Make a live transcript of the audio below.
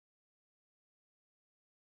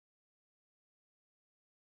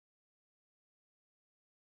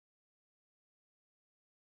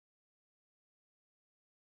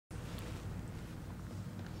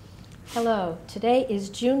Hello, today is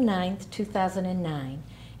June 9th, 2009,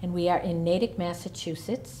 and we are in Natick,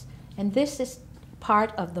 Massachusetts, and this is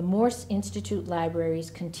part of the Morse Institute Library's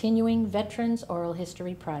continuing Veterans Oral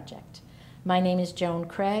History Project. My name is Joan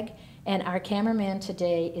Craig, and our cameraman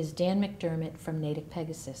today is Dan McDermott from Natick,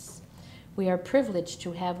 Pegasus. We are privileged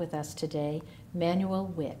to have with us today Manuel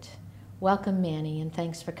Witt. Welcome, Mannie, and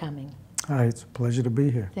thanks for coming. Hi, it's a pleasure to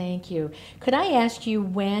be here. Thank you. Could I ask you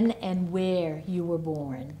when and where you were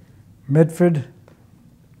born? Medford,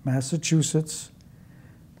 Massachusetts,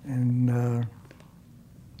 in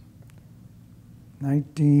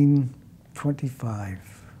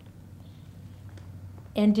 1925.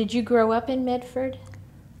 And did you grow up in Medford?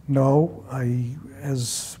 No, when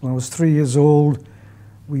I was 3 years old,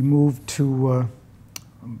 we moved to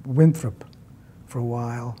Winthrop for a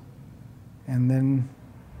while, and then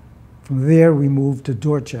from there we moved to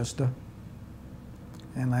Dorchester,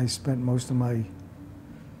 and I spent most of my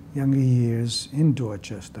younger years in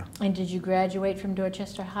Dorchester. And did you graduate from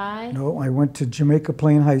Dorchester High? No, I went to Jamaica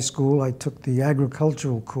Plain High School. I took the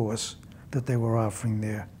agricultural course that they were offering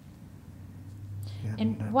there.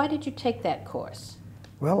 And why did you take that course?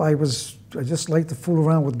 Well, I just liked to fool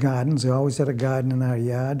around with gardens. I always had a garden in our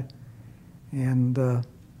yard. And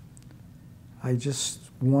I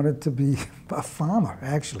just wanted to be a farmer,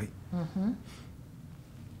 actually. Mm-hmm.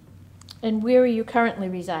 And where are you currently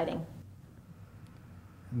residing?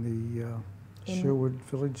 In the Sherwood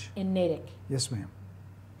Village. In Natick. Yes, ma'am.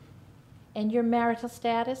 And your marital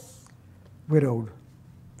status? Widowed.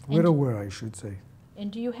 Widower, I should say. And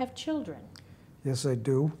do you have children? Yes, I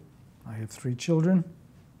do. I have 3 children,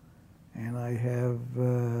 and I have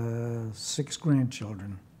 6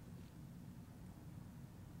 grandchildren.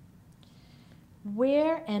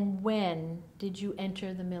 Where and when did you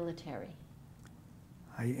enter the military?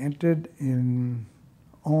 I entered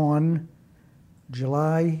on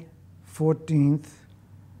July 14th,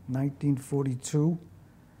 1942.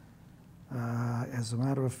 As a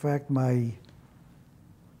matter of fact, my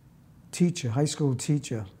teacher, high school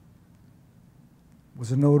teacher,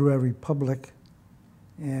 was a notary public,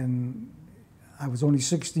 and I was only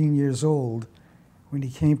 16 years old when he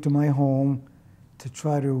came to my home to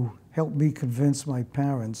try to help me convince my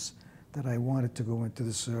parents that I wanted to go into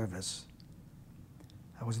the service.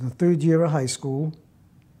 I was in the 3rd year of high school,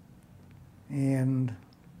 and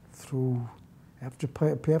after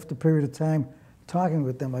a period of time talking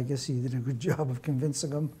with them, I guess he did a good job of convincing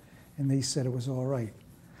them, and they said it was all right.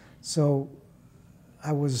 So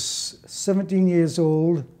I was 17 years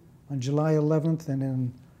old on July 11th, and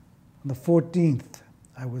then on the 14th,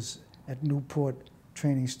 I was at Newport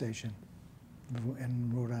Training Station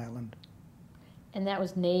in Rhode Island. And that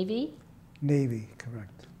was Navy? Navy,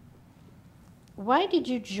 correct. Why did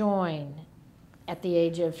you join at the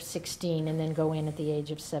age of 16 and then go in at the age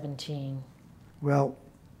of 17? Well,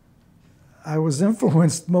 I was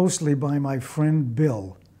influenced mostly by my friend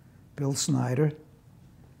Bill Snyder.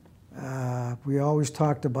 We always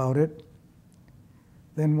talked about it.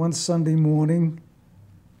 Then one Sunday morning,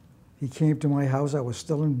 he came to my house. I was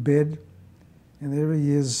still in bed, and there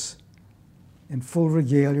he is in full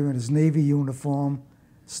regalia in his Navy uniform,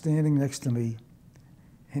 standing next to me.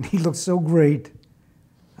 And he looked so great.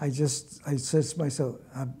 I said to myself,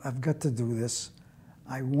 I've got to do this.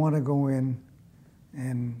 I want to go in.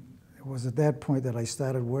 And it was at that point that I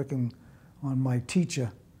started working on my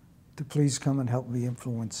teacher to please come and help me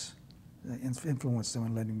influence them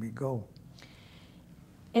in letting me go.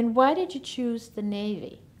 And why did you choose the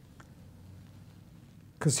Navy?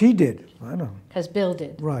 Because he did. I don't know. Because Bill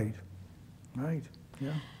did. Right,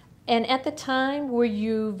 yeah. And at the time, were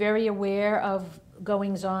you very aware of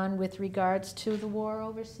goings-on with regards to the war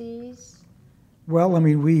overseas? Well, I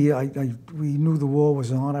mean, we knew the war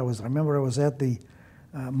was on. I remember I was at the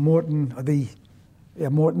Morton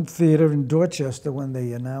Theater in Dorchester when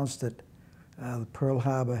they announced that Pearl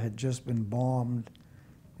Harbor had just been bombed,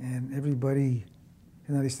 and everybody,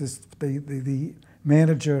 the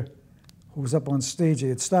manager who was up on stage, they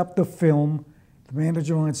had stopped the film, the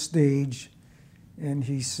manager on stage, and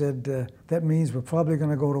he said, that means we're probably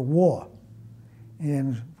going to go to war.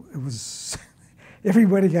 And it was,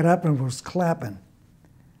 everybody got up and was clapping.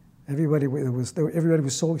 Everybody was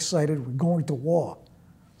so excited, we're going to war.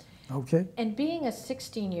 Okay. And being a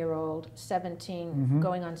 16-year-old, 17,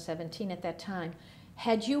 going on 17 at that time,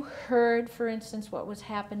 had you heard, for instance, what was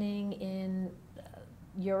happening in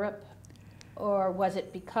Europe? Or was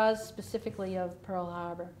it because specifically of Pearl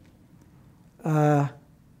Harbor?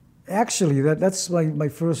 Actually, that's my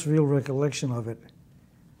first real recollection of it.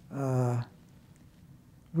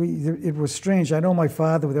 It was strange. I know my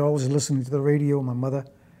father, they were always listening to the radio, my mother,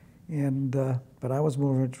 and but I was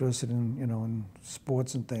more interested in, in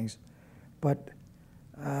sports and things. But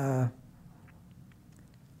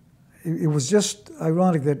it was just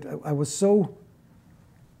ironic that I was so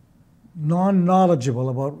non-knowledgeable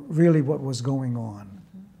about really what was going on.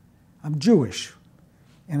 Mm-hmm. I'm Jewish,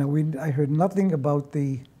 and I heard nothing about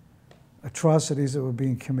the atrocities that were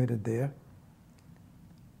being committed there.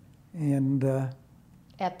 And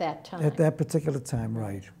at that time? At that particular time,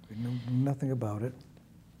 right. We knew nothing about it.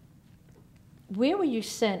 Where were you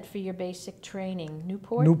sent for your basic training?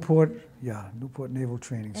 Newport? Newport, yeah, Newport Naval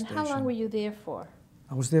Training Station. And how long were you there for?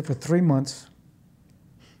 I was there for 3 months.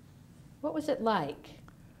 What was it like?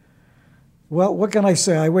 Well, what can I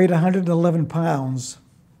say? I weighed 111 pounds,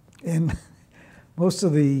 and most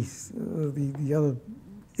of the other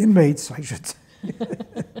inmates, I should say,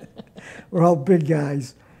 were all big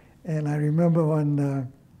guys. And I remember when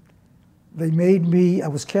they made me, I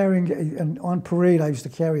was carrying, on parade I used to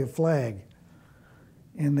carry a flag.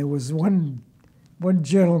 And there was one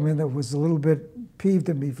gentleman that was a little bit peeved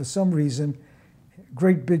at me for some reason,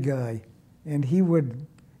 great big guy, and he would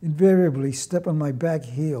invariably step on my back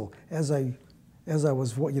heel as I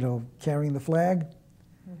was, carrying the flag.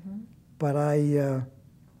 Mm-hmm. But I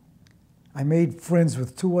made friends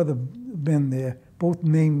with 2 other men there, both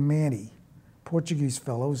named Mannie, Portuguese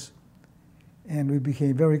fellows, and we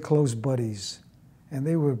became very close buddies. And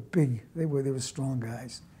they were big, they were strong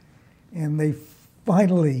guys. And they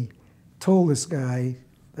finally told this guy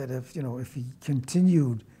that if he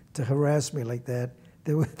continued to harass me like that,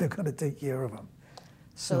 they're going to take care of him.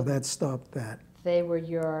 So that stopped that. They were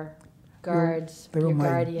your guards, they were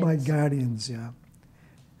guardians. My guardians, yeah.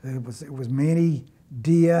 It was Mannie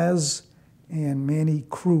Diaz and Mannie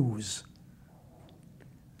Cruz.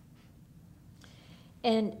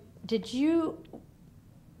 And do you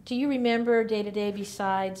remember day to day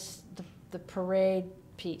besides the parade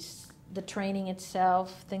piece, the training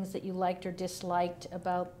itself, things that you liked or disliked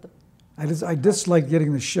about the? I disliked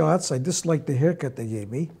getting the shots. I disliked the haircut they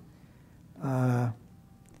gave me. I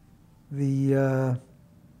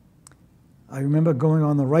remember going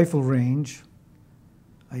on the rifle range.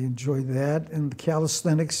 I enjoyed that, and the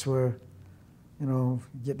calisthenics were,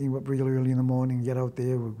 getting up really early in the morning, get out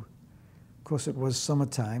there. Of course, it was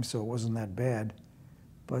summertime, so it wasn't that bad,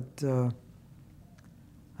 but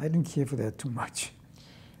I didn't care for that too much.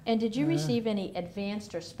 And did you receive any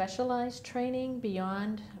advanced or specialized training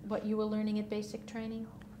beyond what you were learning at basic training?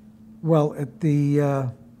 Well,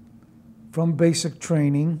 from basic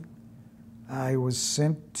training, I was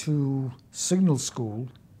sent to signal school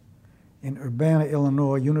in Urbana,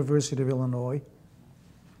 Illinois, University of Illinois,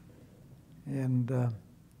 and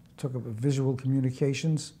took up visual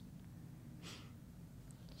communications.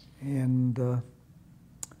 And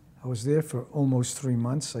I was there for almost 3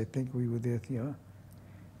 months. I think we were there, yeah.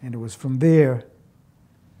 And it was from there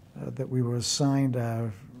that we were assigned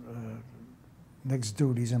our next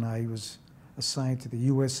duties, and I was assigned to the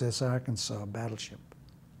USS Arkansas battleship.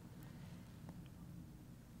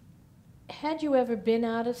 Had you ever been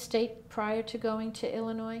out of state prior to going to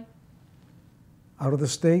Illinois? Out of the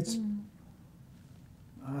States? Mm.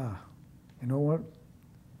 You know what?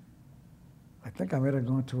 I think I might have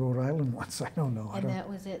gone to Rhode Island once. I don't know. And that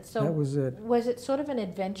was it. So that was it. Was it sort of an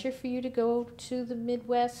adventure for you to go to the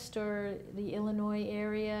Midwest or the Illinois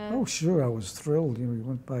area? Oh, sure. I was thrilled.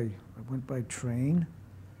 I went by train,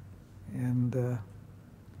 and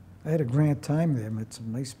I had a grand time there. Met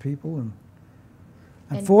some nice people, and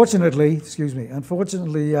unfortunately,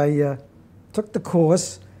 I took the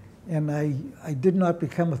course, and I did not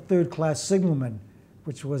become a third-class signalman,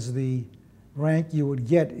 which was the rank you would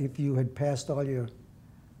get if you had passed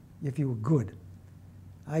if you were good.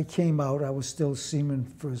 I came out, I was still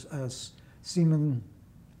apprentice seaman,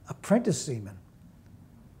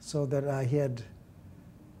 so that I had,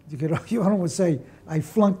 you would say, I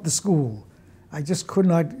flunked the school. I just could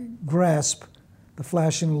not grasp the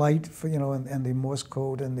flashing light for, and the Morse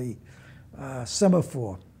code and the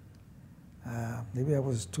semaphore. Maybe I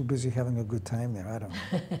was too busy having a good time there, I don't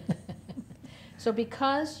know. So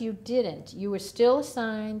because you didn't, you were still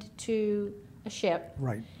assigned to a ship.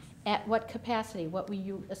 Right. At what capacity? What were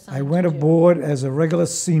you assigned to? I went aboard as a regular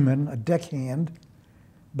seaman, a deckhand,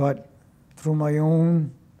 but through my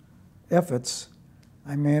own efforts,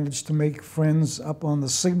 I managed to make friends up on the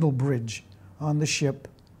signal bridge on the ship,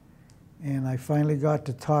 and I finally got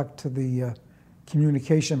to talk to the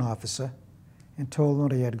communication officer and told him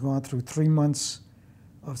that I had gone through 3 months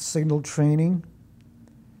of signal training,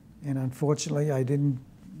 and unfortunately I didn't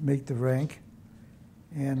make the rank,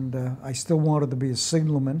 and I still wanted to be a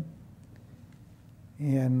signalman.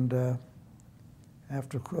 And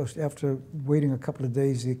after waiting a couple of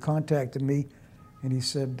days, he contacted me and he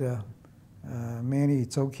said, Mannie,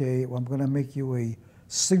 it's okay, I'm going to make you a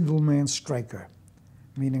signalman striker,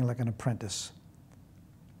 meaning like an apprentice.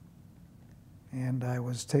 And I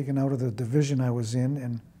was taken out of the division I was in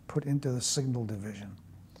and put into the signal division.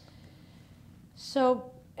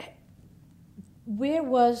 So, where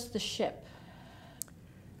was the ship?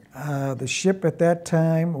 The ship at that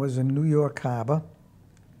time was in New York Harbor,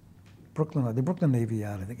 Brooklyn, the Brooklyn Navy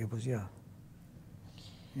Yard, I think it was, yeah.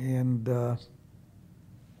 And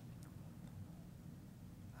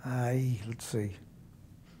let's see.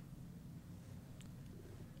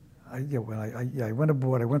 I went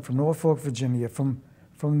aboard. I went from Norfolk, Virginia. From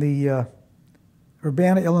the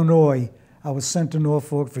Urbana, Illinois, I was sent to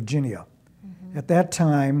Norfolk, Virginia. Mm-hmm. At that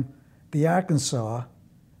time, the Arkansas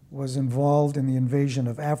was involved in the invasion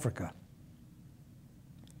of Africa.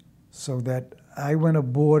 So that I went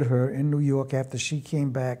aboard her in New York after she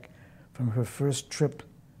came back from her first trip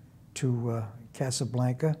to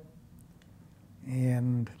Casablanca.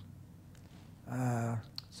 And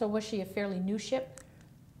so was she a fairly new ship?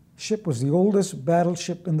 Ship was the oldest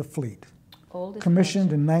battleship in the fleet. Oldest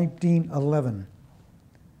commissioned in 1911.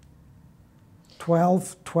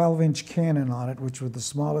 12-inch cannon on it, which was the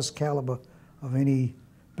smallest caliber of any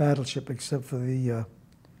battleship except for the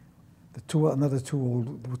two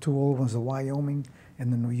old ones, the Wyoming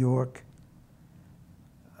and the New York.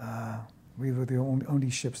 We were the only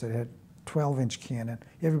ships that had 12-inch cannon.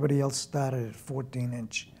 Everybody else started at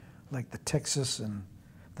 14-inch, like the Texas and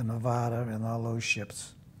the Nevada and all those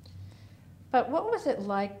ships. But what was it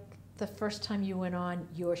like the first time you went on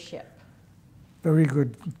your ship? Very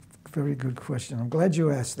good question. I'm glad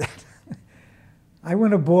you asked that. I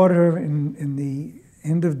went aboard her in the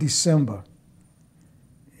end of December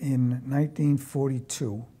in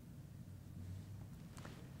 1942.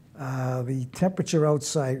 The temperature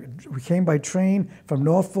outside, we came by train from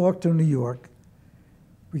Norfolk to New York.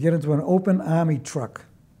 We get into an open Army truck.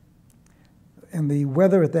 And the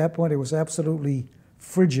weather at that point, it was absolutely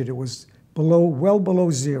frigid. It was well below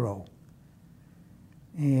zero.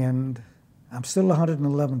 And I'm still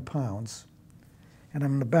 111 pounds. And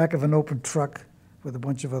I'm in the back of an open truck with a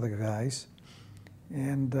bunch of other guys.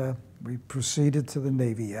 And we proceeded to the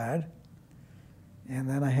Navy Yard. And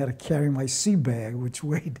then I had to carry my sea bag, which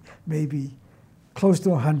weighed maybe close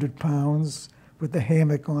to 100 pounds, with the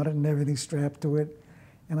hammock on it and everything strapped to it.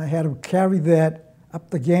 And I had to carry that up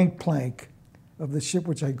the gangplank of the ship,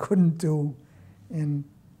 which I couldn't do. And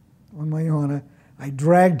on my honor, I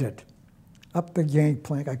dragged it up the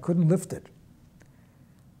gangplank. I couldn't lift it.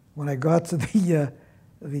 When I got to the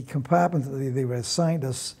compartment they were assigned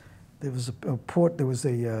us, there was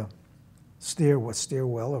a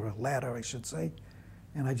stairwell, or a ladder, I should say,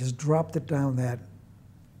 and I just dropped it down that,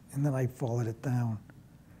 and then I followed it down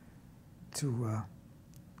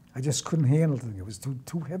I just couldn't handle it. It was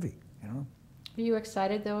too heavy, you know. Were you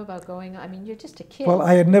excited, though, about going? I mean, you're just a kid. Well,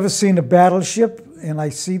 I had never seen a battleship, and I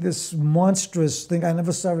see this monstrous thing. I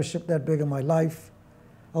never saw a ship that big in my life,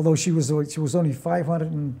 although she was only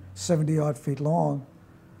 570-odd feet long,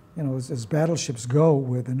 you know, as battleships go,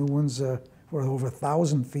 where the new ones were over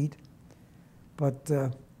 1,000 feet. But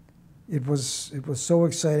it was so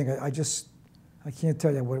exciting. I can't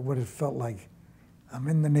tell you what it felt like. I'm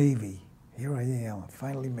in the Navy. Here I am. I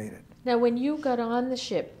finally made it. Now, when you got on the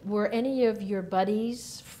ship, were any of your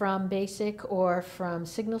buddies from basic or from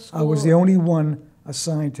signal school? I was the only one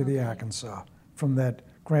assigned to the Arkansas from that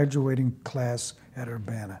graduating class at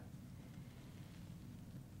Urbana.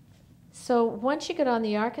 So once you got on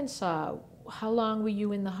the Arkansas, how long were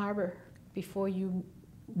you in the harbor before you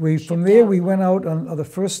From there, we went out on the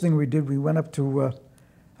first thing we did. We went up to,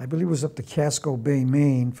 I believe it was up to Casco Bay,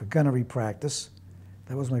 Maine, for gunnery practice.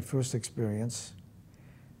 That was my first experience.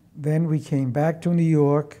 Then we came back to New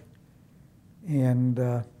York, and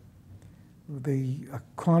a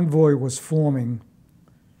convoy was forming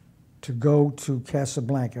to go to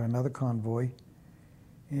Casablanca, another convoy.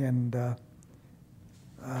 And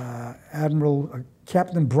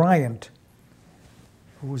Captain Bryant,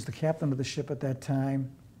 who was the captain of the ship at that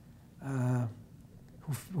time,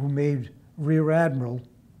 who made Rear Admiral,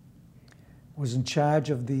 was in charge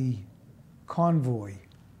of the convoy.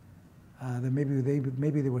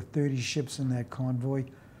 Maybe there were 30 ships in that convoy.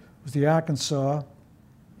 It was the Arkansas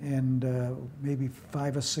and maybe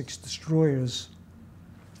 5 or 6 destroyers.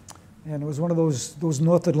 And it was one of those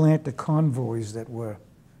North Atlantic convoys that were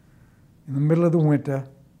in the middle of the winter,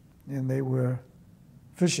 and they were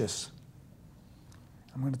vicious.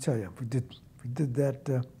 I'm going to tell you, we did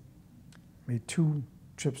that, made 2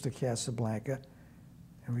 trips to Casablanca,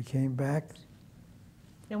 and we came back.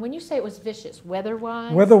 Now, when you say it was vicious,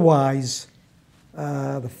 weather-wise? Weather-wise,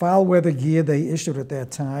 The foul weather gear they issued at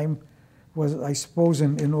that time was, I suppose,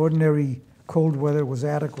 in ordinary cold weather was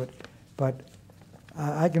adequate. But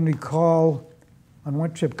I can recall on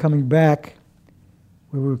one trip coming back,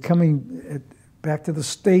 we were coming back to the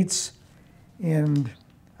States, and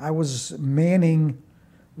I was manning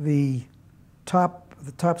the top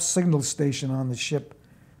signal station on the ship,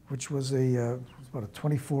 which was about a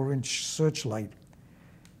 24-inch searchlight.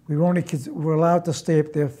 We were allowed to stay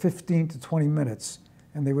up there 15 to 20 minutes,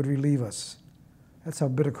 and they would relieve us. That's how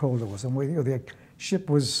bitter cold it was. And the ship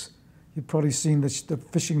was, you've probably seen the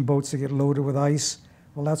fishing boats that get loaded with ice.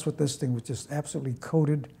 Well, that's what this thing was, just absolutely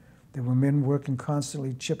coated. There were men working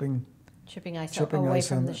constantly, chipping ice away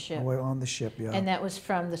from the ship. Away on the ship, yeah. And that was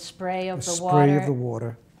from the spray of the water? The spray of the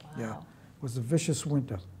water, yeah. It was a vicious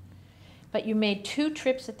winter. But you made 2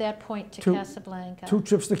 trips at that point to Casablanca. 2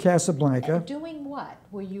 trips to Casablanca. And doing what?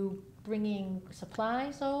 Were you bringing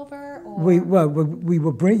supplies over? Or?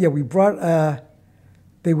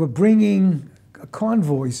 They were bringing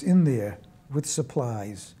convoys in there with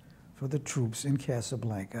supplies for the troops in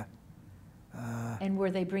Casablanca. And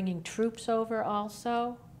were they bringing troops over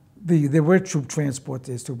also? There were troop transport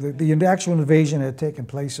there too. The actual invasion had taken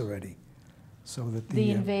place already, so that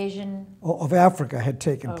the invasion of Africa had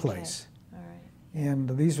taken place. All right.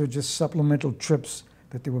 And these were just supplemental trips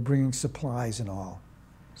that they were bringing supplies and all.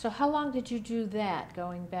 So how long did you do that,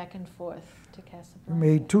 going back and forth to Casablanca? We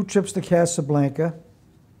made 2 trips to Casablanca.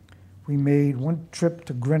 We made 1 trip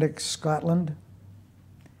to Greenock, Scotland,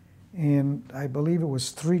 and I believe it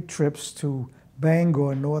was 3 trips to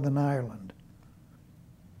Bangor, Northern Ireland.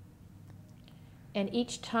 And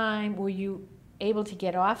each time, were you able to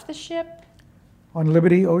get off the ship? On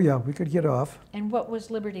Liberty, oh yeah, we could get off. And what was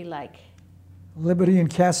Liberty like? Liberty in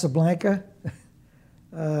Casablanca?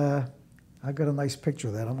 I got a nice picture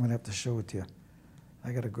of that. I'm going to have to show it to you.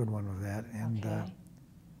 I got a good one of that. And okay.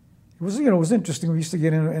 it was interesting. We used to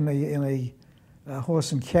get in a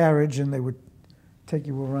horse and carriage, and they would take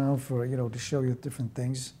you around for, to show you different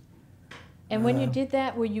things. And when you did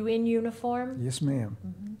that, were you in uniform? Yes, ma'am.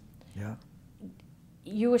 Mm-hmm. Yeah.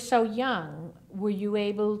 You were so young. Were you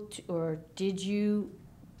able to, or did you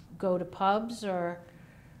go to pubs, or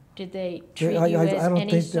did they treat you as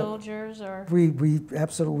any soldiers? Or we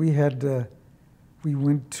absolutely, we had we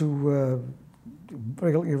went to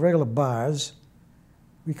regular bars.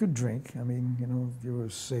 We could drink. I mean, if you were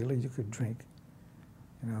a sailor, you could drink.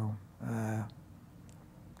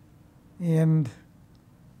 And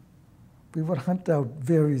we would hunt out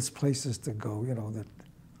various places to go.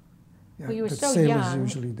 Well, you were that so sailors young,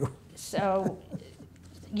 usually do. So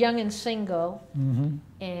young and single. Mm-hmm.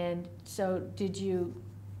 And so did you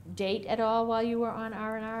date at all while you were on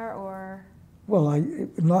R&R, or? Well,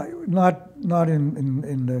 not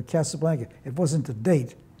in Casablanca. It wasn't a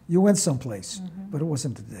date. You went someplace, but it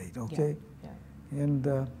wasn't a date, okay? Yeah.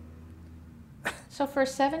 And so for a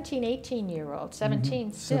 17, 18-year-old,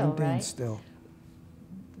 17 still, 17 right? still.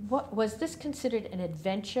 What was this considered an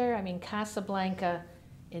adventure? I mean, Casablanca,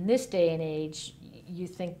 in this day and age, you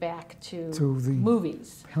think back to the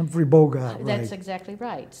movies. Humphrey Bogart, right? That's exactly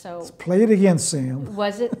right. So let's play it again, Sam.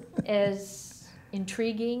 Was it as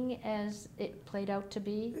intriguing as it played out to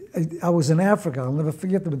be? I was in Africa. I'll never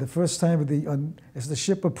forget the first time as the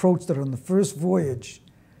ship approached it on the first voyage.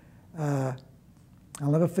 I'll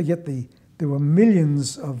never forget there were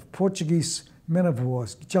millions of Portuguese men of war,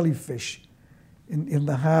 jellyfish, in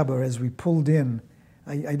the harbor as we pulled in.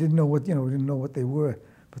 I didn't know what we didn't know what they were,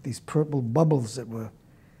 but these purple bubbles that were.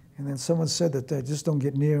 And then someone said that just don't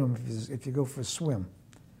get near them if you go for a swim.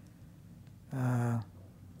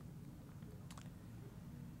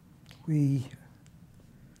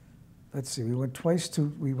 Let's see. We went twice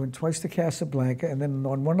to Casablanca, and then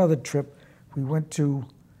on one other trip, we went to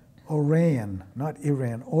Oran, not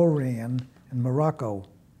Iran, Oran in Morocco.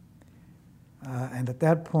 And at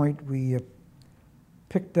that point, we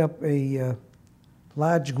picked up a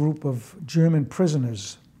large group of German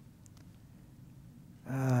prisoners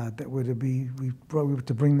that were we were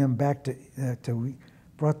to bring them back we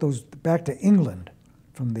brought those back to England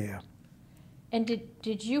from there. And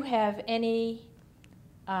did you have any?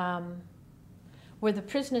 Were the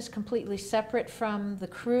prisoners completely separate from the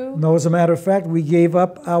crew? No, as a matter of fact, we gave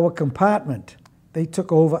up our compartment. They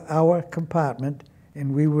took over our compartment,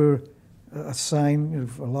 and we were assigned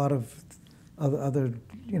a lot of other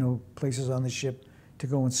places on the ship to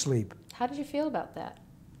go and sleep. How did you feel about that?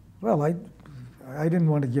 Well, I didn't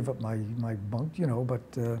want to give up my bunk,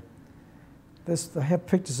 but I have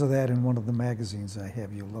pictures of that in one of the magazines I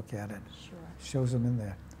have you look at it. Sure. Shows them in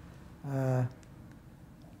there.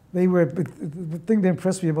 The thing that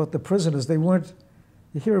impressed me about the prisoners, they weren't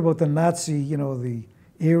you hear about the Nazi, you know, the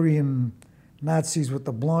Aryan Nazis with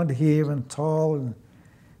the blonde hair and tall, and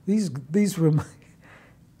these were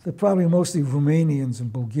they're probably mostly Romanians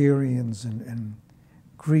and Bulgarians and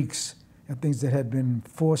Greeks and things that had been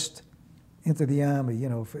forced into the army, you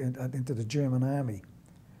know, into the German army.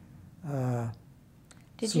 Were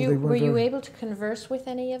you able to converse with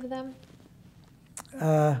any of them?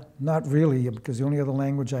 Not really, because the only other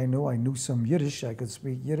language I knew some Yiddish. I could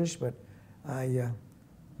speak Yiddish, but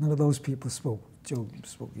none of those people spoke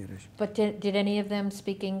Yiddish. But did any of them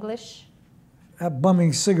speak English?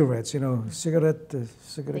 Bumming cigarettes, you know, cigarette.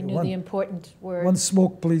 They knew the important words. One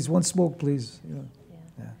smoke, please. One smoke, please. You know.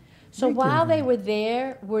 Yeah. So while they were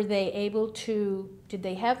there, were they able to? Did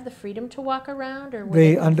they have the freedom to walk around, or were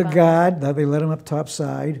they under guard? They let them up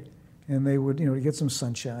topside, and they would, you know, to get some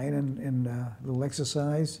sunshine and a little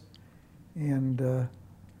exercise, and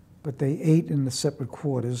but they ate in the separate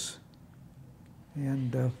quarters,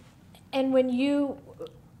 and. And when you,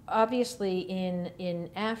 obviously in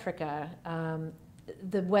Africa,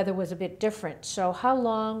 the weather was a bit different. So how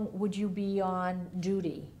long would you be on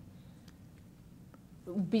duty?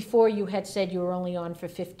 Before you had said you were only on for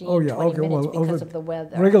 15, 20 minutes because of the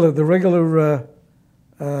weather. The regular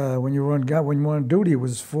when you were on duty, it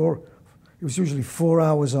was usually 4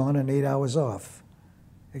 hours on and 8 hours off,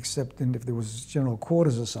 except if there was general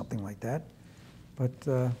quarters or something like that. But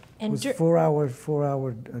it was 4 hour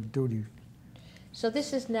duty. So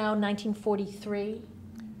this is now 1943,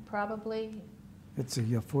 probably? It's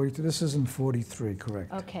 42. This is in 43,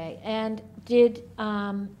 correct. Okay. And did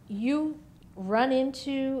you run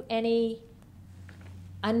into any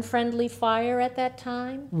unfriendly fire at that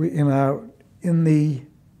time?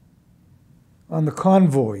 On the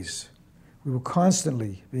convoys, we were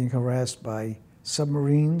constantly being harassed by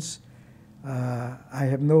submarines. I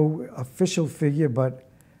have no official figure, but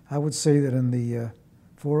I would say that in the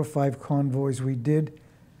 4 or 5 convoys we did,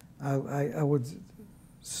 I would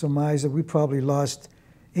surmise that we probably lost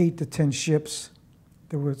 8 to 10 ships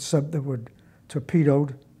that were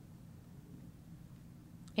torpedoed.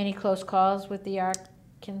 Any close calls with the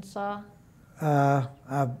Arkansas?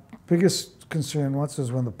 Our biggest concern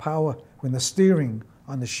was when the steering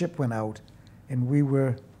on the ship went out, and we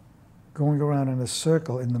were going around in a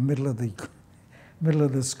circle in the middle of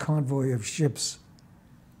this convoy of ships.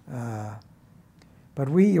 But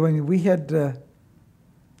we had, there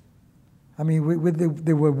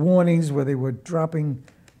were warnings where they were dropping,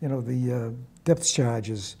 you know, the depth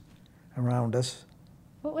charges around us.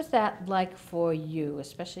 What was that like for you,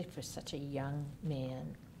 especially for such a young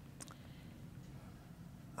man?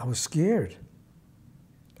 I was scared.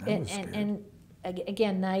 And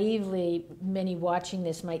again, naively, many watching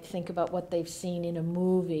this might think about what they've seen in a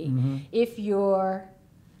movie. Mm-hmm. If you're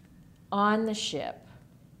on the ship,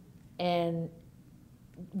 and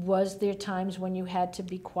was there times when you had to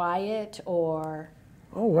be quiet, or?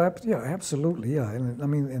 Oh, yeah, absolutely, yeah. And I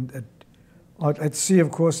mean, at sea,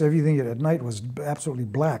 of course, everything at night was absolutely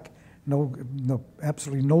black.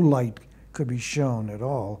 Absolutely no light could be shown at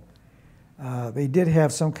all. They did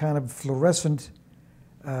have some kind of fluorescent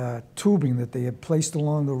tubing that they had placed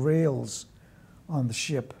along the rails on the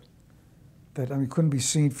ship that, couldn't be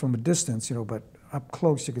seen from a distance, you know, but up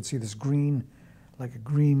close you could see this green, like a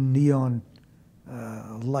green neon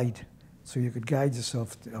light, so you could guide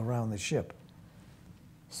yourself around the ship.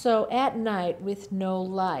 So at night with no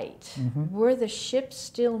light, mm-hmm. were the ships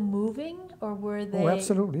still moving, or were they? Oh,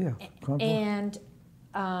 absolutely, yeah. Convoy. And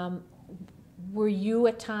were you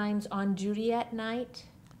at times on duty at night?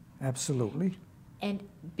 Absolutely. And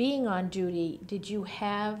being on duty, did you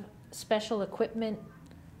have special equipment?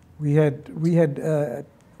 We had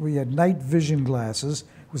night vision glasses.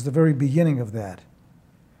 It was the very beginning of that.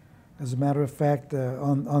 As a matter of fact,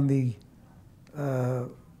 on the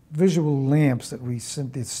visual lamps that we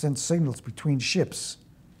sent signals between ships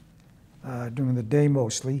during the day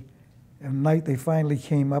mostly. At night, they finally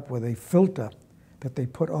came up with a filter that they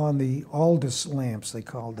put on the Aldous lamps. They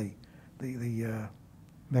called the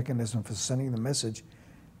mechanism for sending the message.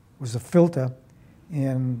 It was a filter,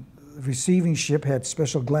 and the receiving ship had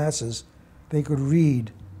special glasses. They could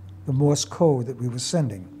read the Morse code that we were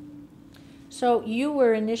sending. So you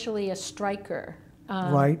were initially a striker.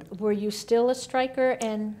 Right. Were you still a striker?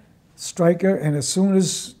 Striker, and as soon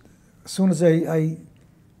as I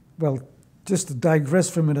just to digress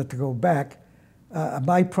for a minute to go back,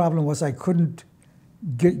 my problem was I couldn't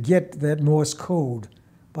get that Morse code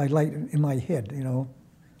by light in my head, you know.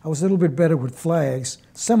 I was a little bit better with flags,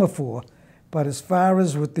 semaphore, but as far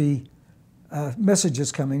as with the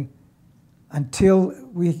messages coming, until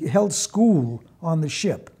we held school on the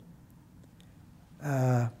ship,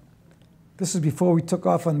 there This is before we took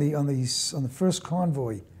off on the first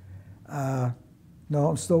convoy.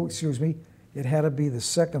 No, excuse me. It had to be the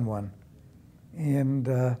second one,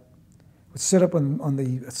 and set up on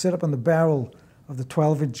the barrel of the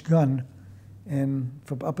 12-inch gun, and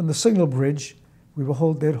from up in the signal bridge,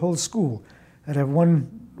 they'd hold school. I'd have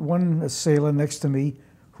one sailor next to me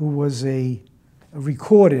who was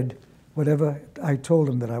recorded whatever I told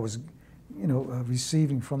him that I was,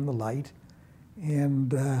 receiving from the light,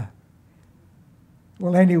 and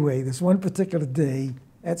well, anyway, this one particular day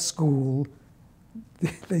at school,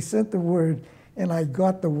 they sent the word, and I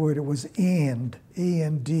got the word. It was and,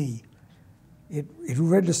 A-N-D. It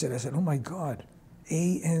registered. I said, oh my God,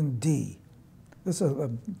 A-N-D. I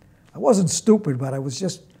wasn't stupid, but I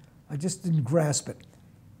just didn't grasp it.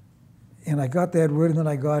 And I got that word, and then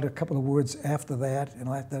I got a couple of words after that, and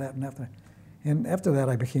after that, and after that. And after that,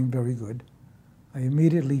 I became very good. I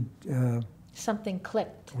immediately... Something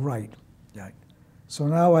clicked. Right. So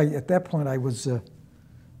now, at that point, I was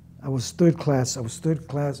third class. I was third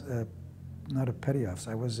class, not a petty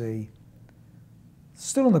officer. I was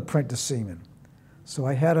still an apprentice seaman. So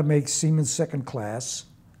I had to make seaman second class,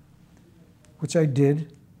 which I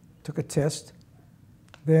did, took a test.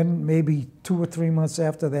 Then maybe 2 or 3 months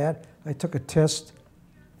after that, I took a test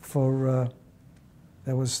for,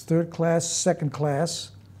 that was third class, second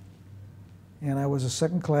class, and I was a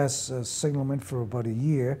second class signalman for about a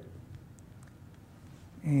year.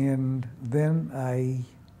 And then I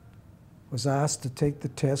was asked to take the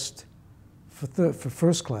test for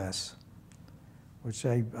first class, which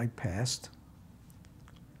I passed.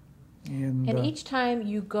 And each time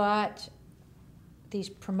you got these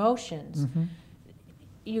promotions, mm-hmm.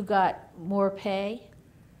 you got more pay?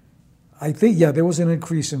 I think, yeah, there was an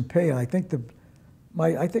increase in pay. And I think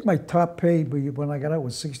my top pay when I got out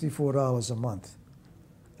was $64 a month.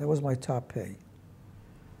 That was my top pay.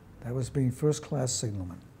 That was being first class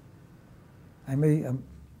signalman. I know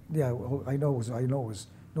it was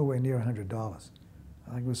nowhere near $100.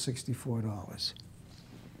 I think it was $64.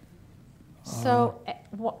 So,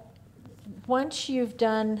 once you've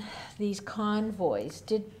done these convoys,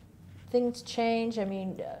 did things change? I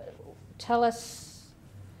mean, tell us,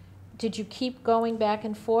 did you keep going back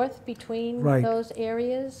and forth between those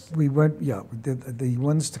areas? We went, we did the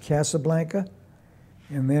ones to Casablanca,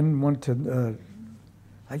 and then went to,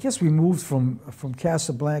 I guess we moved from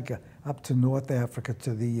Casablanca up to North Africa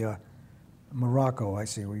to the Morocco, I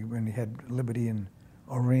see, when we had Liberty in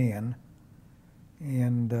Oran.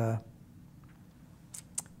 And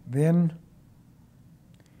then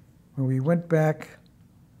when we went back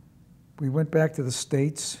to the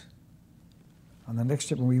States on the next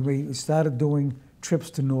trip, and we started doing trips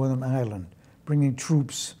to Northern Ireland, bringing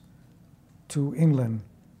troops to England,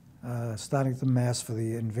 starting the mass for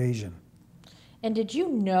the invasion. And did you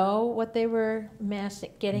know what they were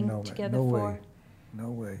getting together for? No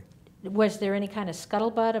way. Was there any kind of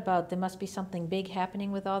scuttlebutt about there must be something big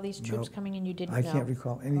happening with all these troops coming in? You didn't know? I can't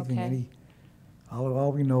recall anything. Okay.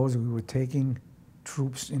 All we know is we were taking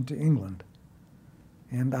troops into England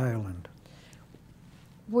and Ireland.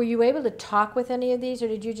 Were you able to talk with any of these, or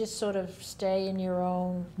did you just sort of stay in your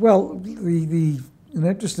own? Well, an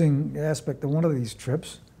interesting aspect of one of these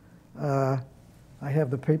trips, I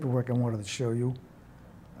have the paperwork I wanted to show you.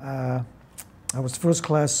 I was first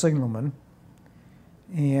class signalman,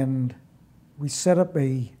 and we set up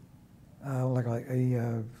a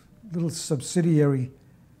little subsidiary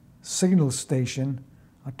signal station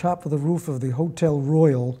on top of the roof of the Hotel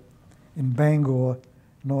Royal in Bangor,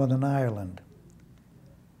 Northern Ireland.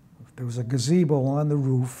 There was a gazebo on the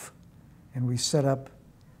roof, and we set up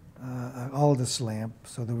an aldous lamp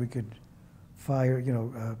so that we could fire,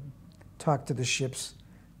 talk to the ships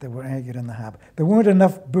that were anchored in the harbor. There weren't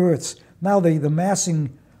enough berths. Now the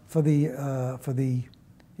massing for the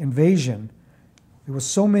invasion, there were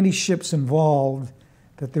so many ships involved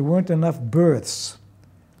that there weren't enough berths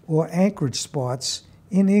or anchorage spots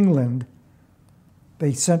in England.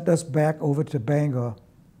 They sent us back over to Bangor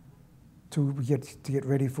to get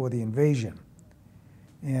ready for the invasion.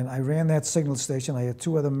 And I ran that signal station. I had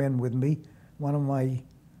 2 other men with me. One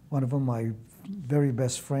of them my very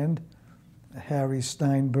best friend, Harry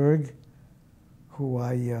Steinberg, who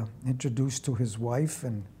I introduced to his wife,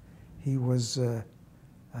 and he was an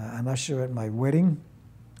usher at my wedding,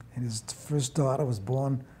 and his first daughter was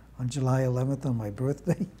born on July 11th on my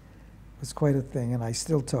birthday. It was quite a thing, and I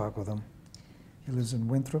still talk with him. He lives in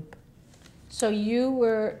Winthrop. So you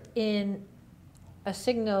were in a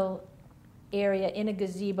signal area in a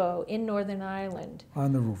gazebo in Northern Ireland.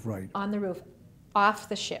 On the roof, right. On the roof, off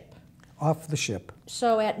the ship. Off the ship.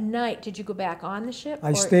 So at night, did you go back on the ship?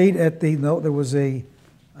 I stayed at there was a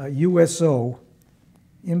USO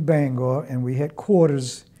in Bangor, and we had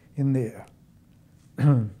quarters in there.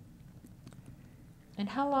 And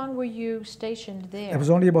how long were you stationed there? It was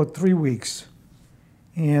only about 3 weeks.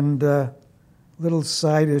 And little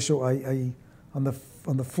side issue, I on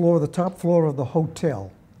the floor, the top floor of the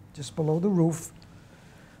hotel, just below the roof,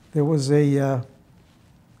 there was a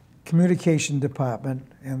communication department,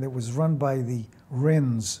 and it was run by the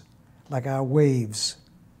Wrens, like our waves,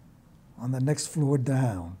 on the next floor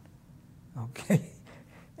down. Okay?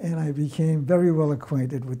 And I became very well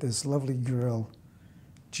acquainted with this lovely girl,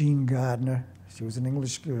 Jean Gardner. She was an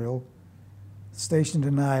English girl, stationed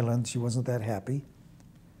in Ireland. She wasn't that happy.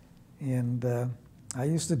 And I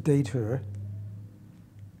used to date her.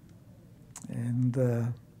 And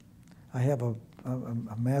I have a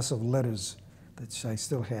mass of letters that I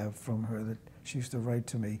still have from her that she used to write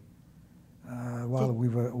to me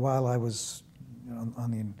while I was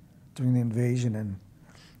during the invasion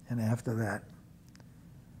and after that.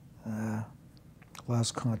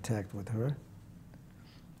 Lost contact with her,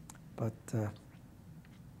 but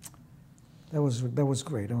that was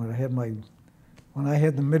great. I mean, when I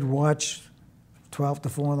had the mid watch, 12 to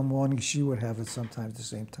 4 in the morning, she would have it sometimes at the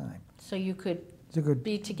same time. So you could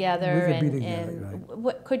be We together. could be together, right.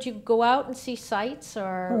 What, could you go out and see sights,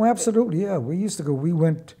 or? Oh, absolutely, yeah. We used to go. We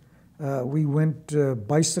went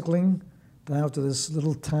bicycling down to this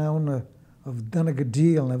little town of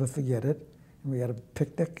Donegal. I'll never forget it. And we had a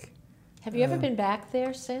picnic. Have you ever been back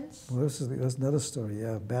there since? Well, that's another story.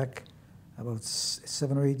 Yeah, back about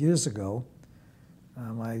 7 or 8 years ago,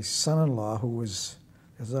 my son-in-law, who was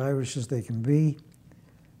as Irish as they can be,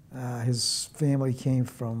 his family came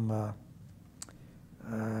from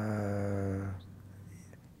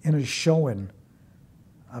Inishowen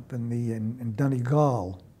up in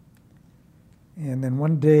Donegal, and then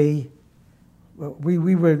one day, we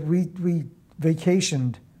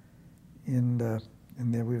vacationed in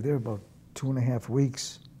there. We were there about 2.5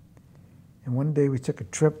 weeks, and one day we took a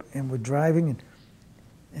trip and we're driving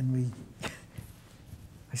and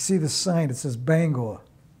I see the sign that says Bangor,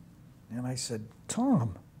 and I said,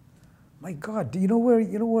 Tom, my God, do you know where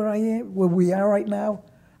I am, where we are right now?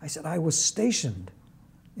 I said, I was stationed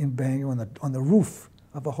in Bangor on the roof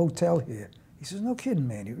of a hotel here. He says, no kidding,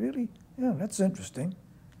 Mannie, really? Yeah, that's interesting.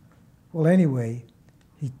 Well, anyway,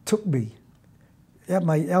 he took me.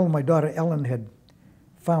 My daughter Ellen had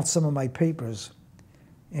found some of my papers,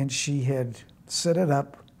 and she had set it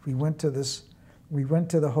up. We went to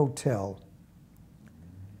the hotel.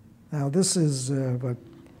 Now this is about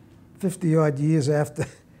 50-odd years after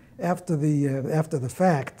the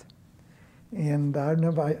fact, and I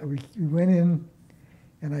remember we went in,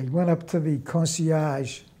 and I went up to the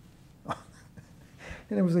concierge,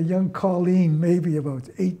 and it was a young Colleen, maybe about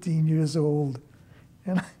 18 years old,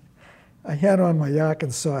 and I had on my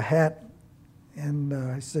Arkansas hat, and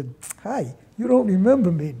I said, hi, you don't remember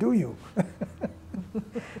me, do you?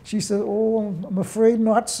 She said, oh, I'm afraid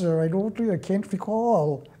not, sir. I can't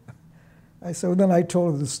recall. I said, well, then I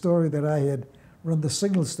told her the story that I had run the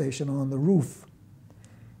signal station on the roof.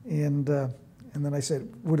 And then I said,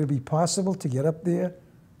 would it be possible to get up there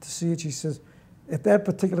to see it? She says, at that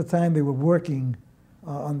particular time, they were working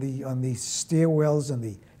on the stairwells, and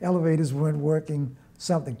the elevators weren't working,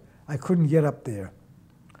 something. I couldn't get up there.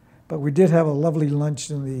 But we did have a lovely lunch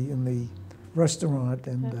in the restaurant,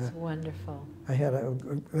 and that's wonderful. I had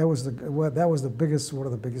that was one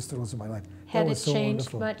of the biggest thrills of my life. Had that it was so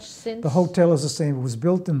changed wonderful. much since? The hotel is the same. It was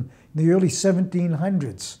built in the early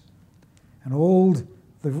 1700s. An old,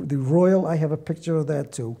 the Royal. I have a picture of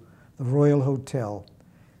that too. The Royal Hotel,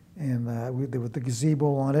 and there was the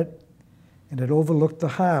gazebo on it, and it overlooked the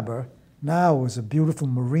harbor. Now it was a beautiful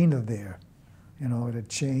marina there. You know, it had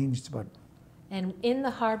changed, but. And in the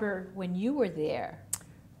harbor when you were there?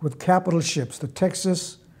 With capital ships, the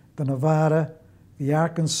Texas, the Nevada, the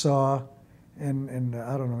Arkansas, and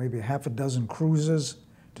I don't know, maybe half a dozen cruisers,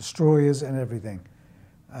 destroyers, and everything.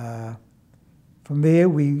 From there,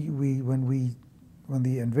 when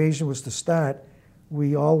the invasion was to start,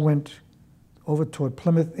 we all went over toward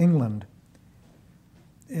Plymouth, England,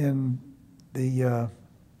 and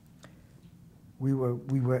we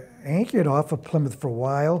were anchored off of Plymouth for a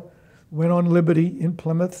while. Went on Liberty in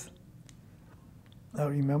Plymouth, I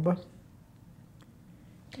remember.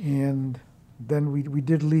 And then we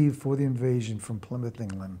did leave for the invasion from Plymouth,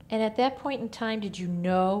 England. And at that point in time, did you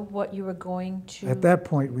know what you were going to? At that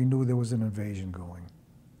point, we knew there was an invasion going.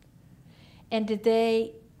 And did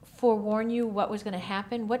they forewarn you what was going to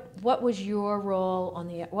happen? What was your role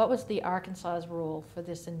what was the Arkansas's role for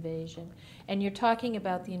this invasion? And you're talking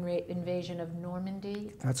about the invasion of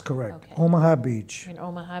Normandy? That's correct. Okay. Omaha Beach. In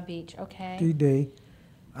Omaha Beach, okay. D-Day.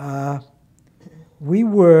 We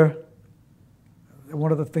were,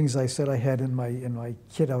 one of the things I said I had in my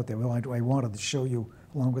kit out there, well, I wanted to show you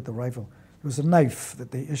along with the rifle, it was a knife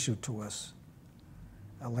that they issued to us,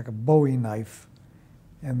 like a Bowie knife.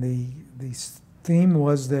 And the theme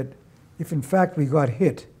was that if in fact we got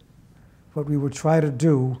hit, what we would try to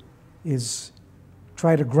do is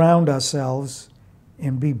try to ground ourselves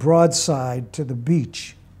and be broadside to the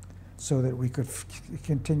beach so that we could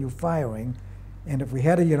continue firing. And if we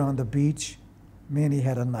had to get on the beach, Mannie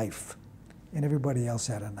had a knife, and everybody else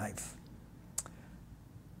had a knife.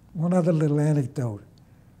 One other little anecdote.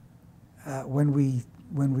 When we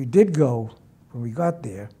got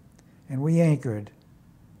there, and we anchored,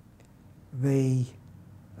 they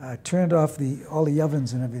turned off all the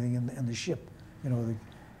ovens and everything in the ship, and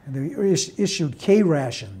they issued K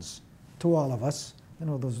rations to all of us,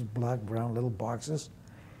 those black, brown little boxes.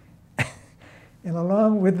 And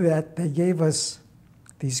along with that, they gave us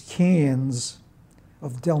these cans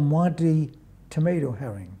of Del Monte tomato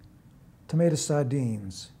herring, tomato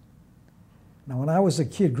sardines. Now, when I was a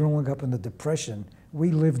kid growing up in the Depression, we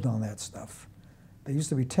lived on that stuff. They used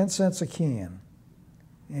to be 10 cents a can.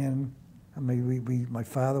 And I mean, my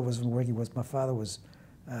father wasn't working. My father was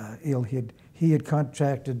ill. He had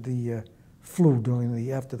contracted the flu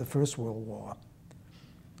after the First World War.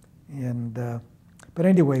 And but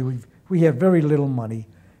anyway, we had very little money,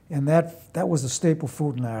 and that was a staple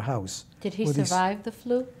food in our house. Did he survive the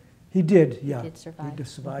flu? He did, yeah. He did survive. He did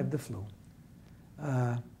survive the flu.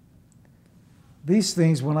 These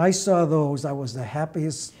things, when I saw those, I was the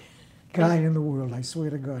happiest guy in the world, I swear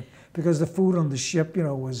to God. Because the food on the ship,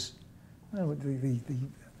 was the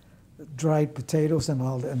dried potatoes and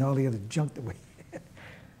all the other junk that we had.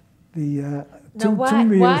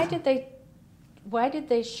 Why did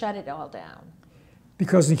they shut it all down?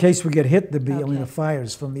 Because in case we get hit, there'd be Okay. the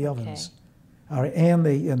fires from the ovens. Okay. All right, and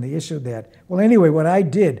they issued that. Well, anyway, what I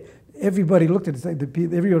did, everybody looked at it,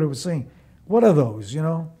 everybody was saying, "What are those?"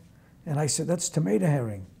 And I said, "That's tomato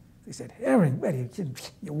herring." They said, "Herring? What,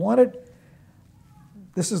 you want it?"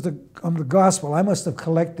 This is the gospel. I must have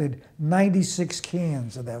collected 96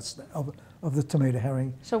 cans of that of the tomato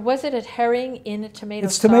herring. So was it a herring in a tomato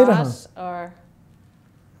It's tomato sauce, or?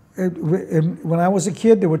 When I was a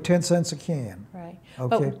kid, they were 10 cents a can. Right.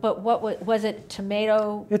 Okay. But what was it?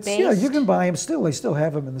 Tomato based? Yeah, you can buy them still. They still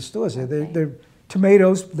have them in the stores. Okay. They're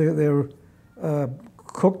tomatoes. They're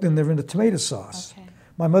cooked and they're in the tomato sauce. Okay.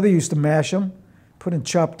 My mother used to mash them, put in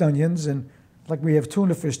chopped onions, and like we have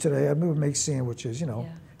tuna fish today, I would make sandwiches, a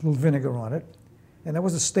little vinegar on it. And that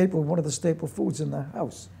was one of the staple foods in the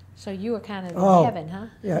house. So you were kind of in heaven, huh?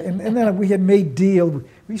 Yeah, and then we had made deals.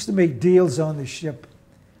 We used to make deals on the ship.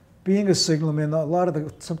 Being a signalman,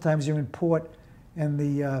 sometimes you're in port, and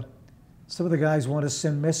some of the guys want to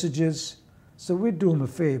send messages, so we'd do them a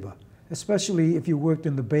favor, especially if you worked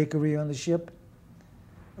in the bakery on the ship,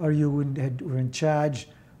 or you were in charge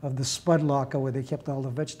of the spud locker where they kept all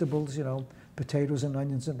the vegetables, potatoes and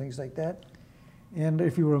onions and things like that. And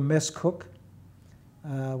if you were a mess cook,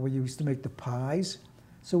 where you used to make the pies.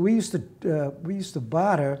 So we used to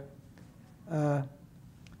barter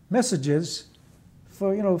messages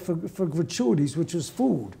for gratuities, which was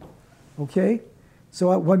food. Okay,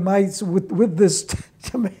 so with this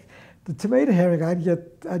the tomato herring,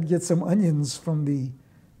 I'd get some onions from the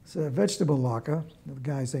vegetable locker, the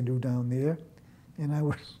guys I knew down there, and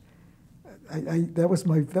that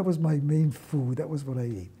was my main food. That was what I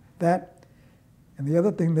ate. That, and the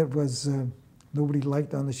other thing that was nobody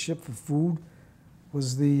liked on the ship for food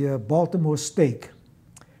was the Baltimore steak,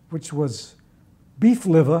 which was beef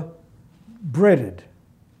liver breaded,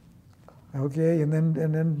 okay, and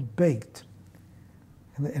then baked.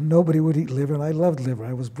 And nobody would eat liver, and I loved liver.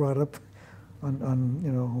 I was brought up on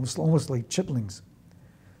almost like chitlings,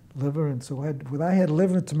 liver, and so I had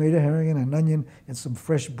liver and tomato herring and an onion and some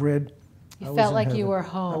fresh bread. You felt like you were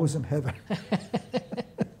home. I was in heaven.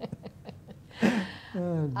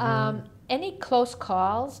 Any close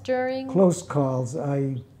calls during? Close calls.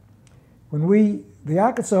 The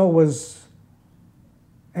Arkansas was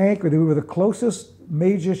anchored. We were the closest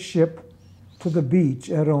major ship to the beach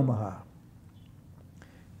at Omaha.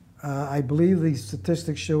 I believe the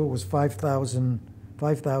statistics show it was 5,000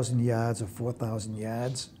 yards or 4,000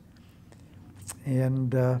 yards.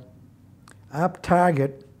 And our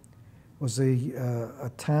target was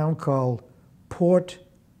a town called Port,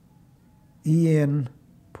 and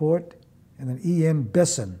then E-N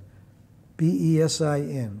Bessin,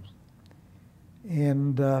 B-E-S-I-N.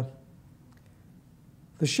 And the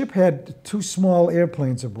ship had two small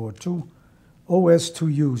airplanes aboard, two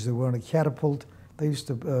OS-2Us that were on a catapult. They used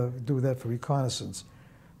to do that for reconnaissance.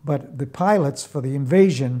 But the pilots for the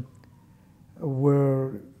invasion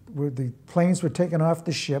were the planes were taken off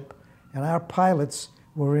the ship, and our pilots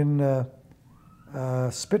were in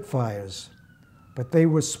Spitfires, but they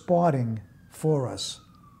were spotting for us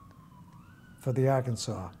for the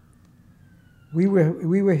Arkansas. We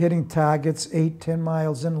were hitting targets 8-10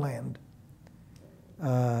 miles inland.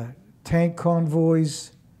 Tank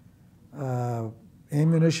convoys,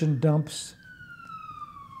 ammunition dumps,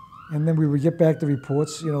 and then we would get back the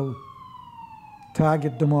reports, you know,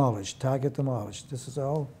 target demolished, target demolished. This is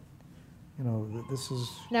all, you know, this is...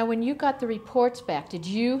 Now, when you got the reports back, did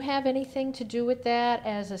you have anything to do with that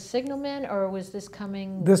as a signalman, or was this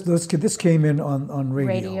coming... This came in on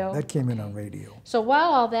radio. Radio? That came in on radio. So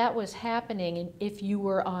while all that was happening, and if you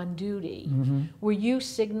were on duty, were you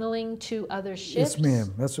signaling to other ships? Yes,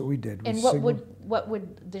 ma'am. That's what we did. And what would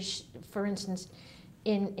for instance,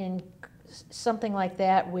 in something like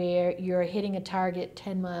that where you're hitting a target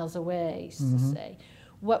 10 miles away, say,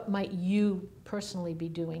 what might you personally be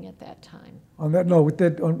doing at that time? On that, no, with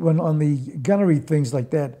that, on the gunnery things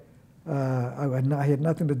like that, I had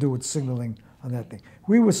nothing to do with signaling on that thing.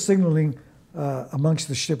 We were signaling amongst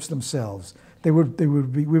the ships themselves. We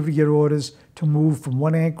would get orders to move from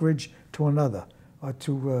one anchorage to another, or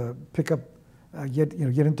to pick up, get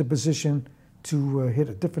into position to hit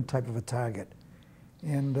a different type of a target.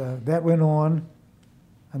 And that went on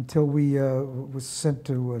until we was sent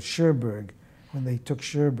to Cherbourg. When they took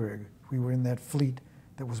Cherbourg, we were in that fleet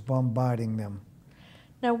that was bombarding them.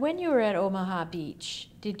 Now, when you were at Omaha Beach,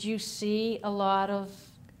 did you see a lot of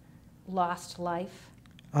lost life?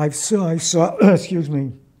 I saw excuse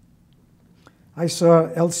me, I saw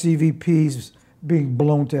LCVPs being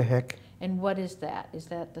blown to heck. And what is that? Is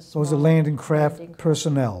that the small... Those are landing craft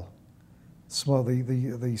personnel. Small,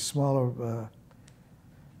 the smaller...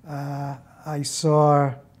 I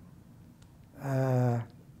saw...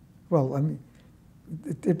 well, I mean,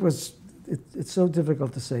 it's so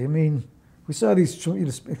difficult to say. I mean, we saw these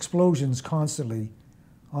explosions constantly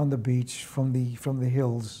on the beach from the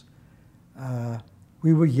hills.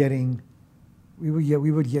 We were getting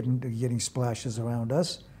splashes around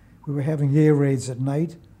us. We were having air raids at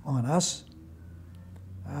night on us.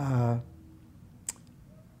 I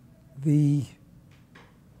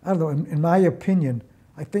don't know. In my opinion,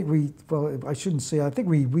 I think I shouldn't say. I think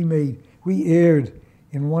we erred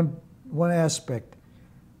in one aspect.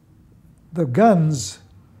 The guns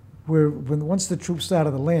were, once the troops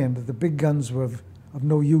started to land, the big guns were of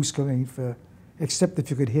no use except if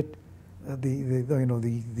you could hit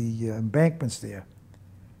the embankments there,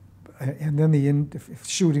 and then the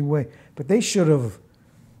shooting away. But they should have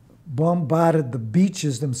bombarded the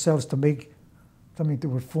beaches themselves to make, to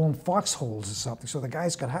would form foxholes or something, so the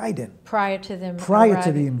guys could hide in. Prior to them Prior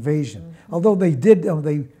to the invasion, although they did,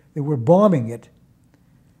 they were bombing it,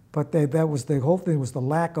 but that was the whole thing, was the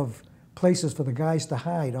lack of places for the guys to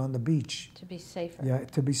hide on the beach. To be safer. Yeah,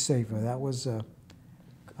 to be safer. That was.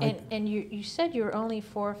 And you said you were only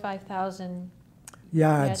 4,000 or 5,000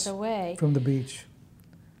 yards away from the beach.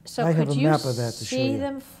 So I have could a you map of that to show see you.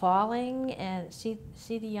 them falling and see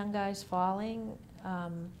the young guys falling?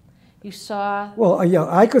 You saw. Well, yeah,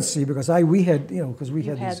 I could see because we had because we You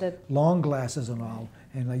had had these the- long glasses and all,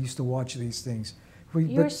 and I used to watch these things.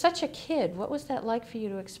 You were such a kid. What was that like for you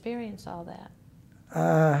to experience all that?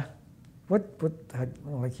 I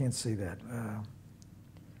can't say that.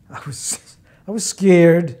 I was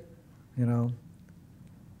scared,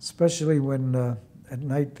 especially when at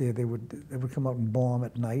night they would come out and bomb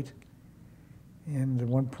at night. And at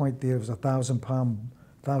one point there was a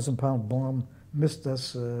 1,000-pound bomb missed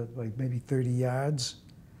us like maybe 30 yards.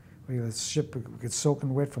 The ship would get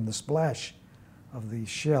soaking wet from the splash of the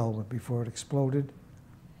shell before it exploded.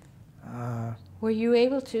 Were you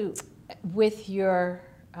able to, with your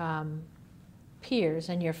peers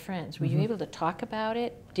and your friends, were you able to talk about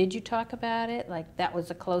it? Did you talk about it? Like that was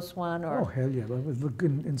a close one, or? Oh hell yeah! It was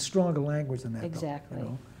in stronger language than that. Exactly.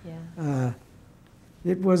 Though, Yeah.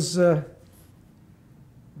 It was.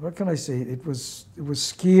 What can I say? It was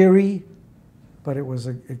scary, but it was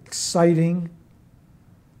exciting.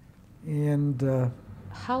 And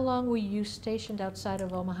how long were you stationed outside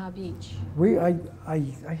of Omaha Beach?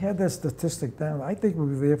 I had that statistic down. I think we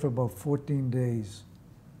were there for about 14 days.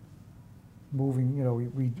 Moving,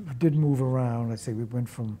 we did move around. I say we went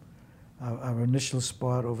from our initial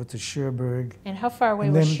spot over to Cherbourg. And how far away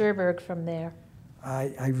was Cherbourg from there?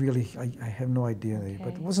 I have no idea, Okay.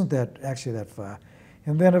 but it wasn't actually that far.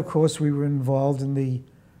 And then, of course, we were involved in the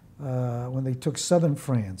when they took southern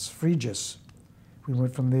France, Fréjus. We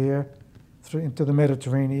went from there into the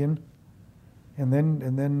Mediterranean, and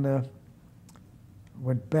then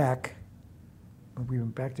went back. we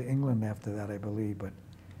went back to England after that, I believe, but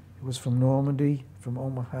it was from Normandy, from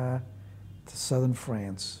Omaha to southern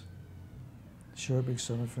France. Sure, big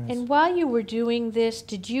southern France. And while you were doing this,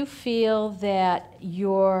 did you feel that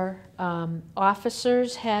your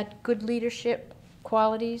officers had good leadership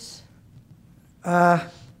qualities?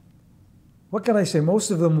 What can I say?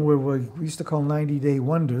 Most of them were we used to call 90-day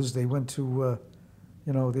wonders. They went to,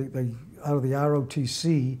 they out of the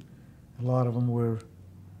ROTC. A lot of them were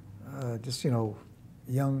just,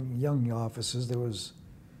 young officers. They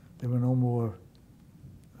were no more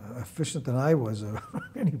efficient than I was or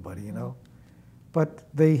anybody, But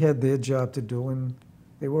they had their job to do, and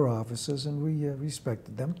they were officers, and we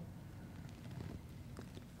respected them.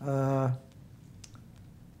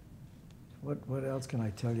 What else can I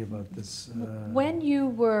tell you about this? When you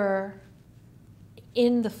were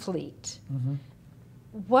in the fleet, Mm-hmm.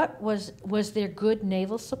 what was there good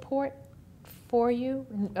naval support for you?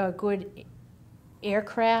 Good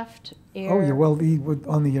aircraft? Oh, yeah, well,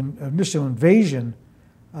 on the initial invasion,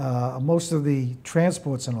 most of the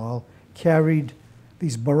transports and all carried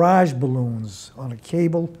these barrage balloons on a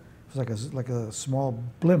cable. It was like a small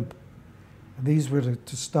blimp. And these were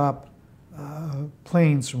to stop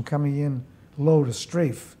planes from coming in low to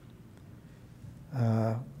strafe.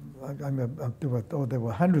 There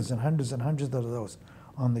were hundreds and hundreds and hundreds of those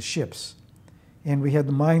on the ships. And we had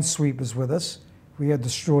the minesweepers with us. We had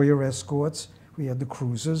destroyer escorts. We had the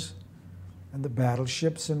cruisers and the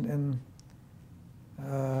battleships. And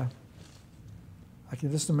I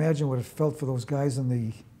can just imagine what it felt for those guys in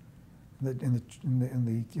the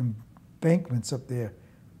embankments up there,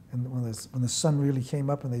 and when the sun really came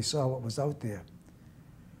up and they saw what was out there.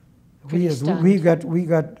 We got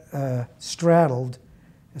straddled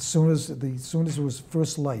as soon as it was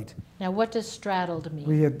first light. Now, what does straddled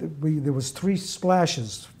mean? There was 3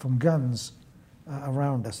 splashes from guns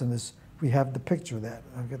around us, and we have the picture of that.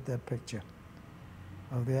 I'll get that picture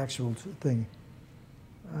of the actual thing.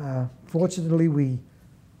 Fortunately, we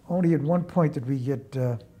only at one point did we get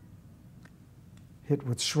hit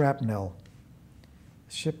with shrapnel.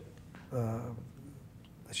 The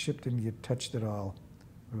ship didn't get touched at all.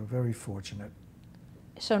 We were very fortunate.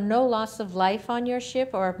 So no loss of life on your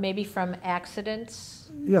ship, or maybe from accidents?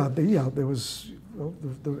 Yeah, there was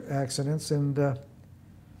the accidents, and there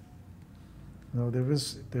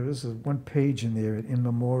is one page in there in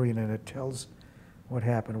memoriam, and it tells what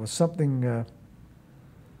happened. It was something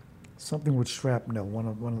with shrapnel. One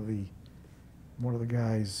of the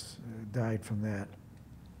guys died from that.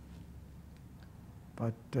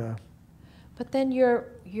 But then your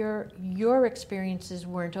experiences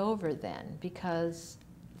weren't over then, because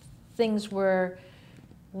things were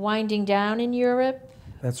winding down in Europe.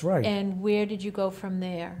 That's right. And where did you go from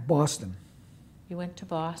there? Boston. You went to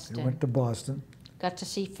Boston. We went to Boston. Got to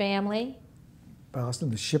see family? Boston.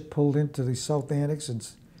 The ship pulled into the South Annex in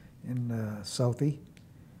Southie.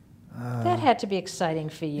 That had to be exciting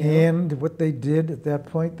for you. And what they did at that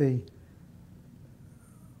point, the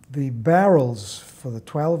barrels for the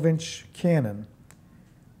 12-inch cannon,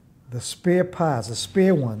 the spare parts, the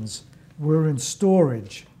spare ones, were in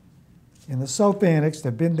storage in the South Annex.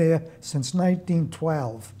 They've been there since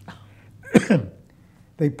 1912.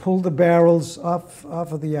 They pulled the barrels off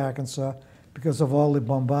of the Arkansas because of all the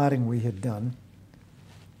bombarding we had done.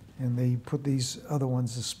 And they put these other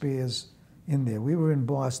ones, the spares, in there. We were in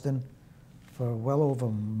Boston for well over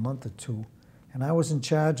a month or 2, and I was in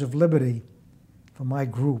charge of Liberty for my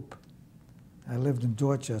group. I lived in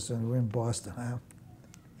Dorchester, and we were in Boston.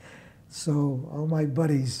 So all my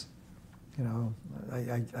buddies,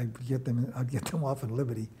 I'd get them off in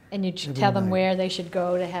Liberty. And you'd tell them where they should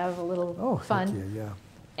go to have a little fun. Heck yeah.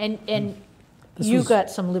 And you got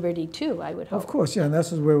some liberty too, I would hope. Of course, yeah. And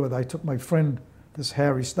this is where I took my friend, this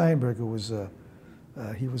Harry Steinberg, who was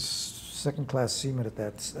he was second-class seaman at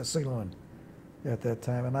that Signalman at that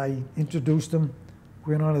time, and I introduced him.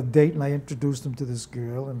 We went on a date, and I introduced him to this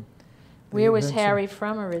girl. And where was Harry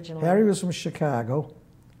from originally? Harry was from Chicago,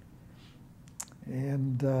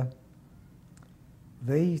 and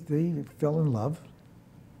they fell in love,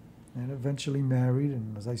 and eventually married.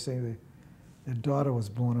 And as I say, their daughter was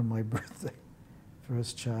born on my birthday,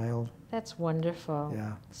 first child. That's wonderful.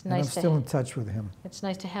 Yeah, It's and nice I'm still in touch with him. It's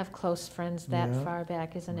nice to have close friends that Yeah, far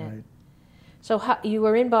back, isn't it? Right. So you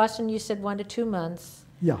were in Boston, you said 1 to 2 months.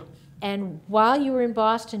 Yeah. And while you were in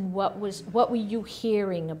Boston, what were you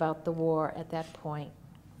hearing about the war at that point?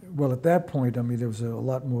 Well, at that point, I mean, there was a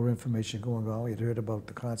lot more information going on. We had heard about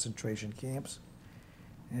the concentration camps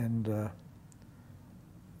and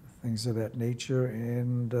things of that nature,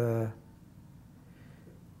 and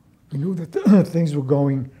we knew that things were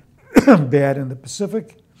going bad in the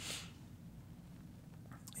Pacific.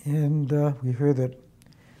 And we heard that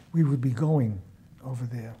we would be going over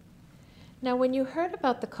there. Now, when you heard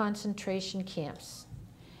about the concentration camps,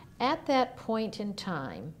 at that point in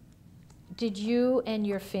time, did you and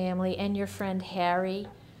your family and your friend Harry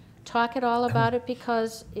talk at all about it?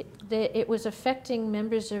 Because it was affecting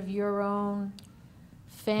members of your own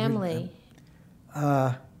family.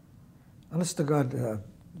 Honest to God,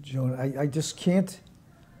 Joan, I just can't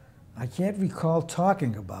recall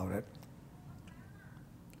talking about it.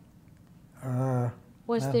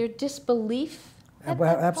 Was there disbelief at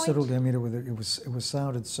that Absolutely. point? I mean, it was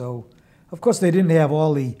sounded so. Of course, they didn't have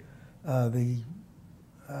all the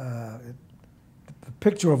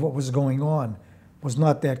picture of what was going on was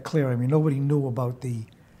not that clear. I mean, nobody knew about the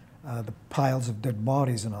piles of dead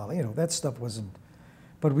bodies and all. You know, that stuff wasn't.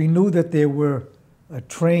 But we knew that there were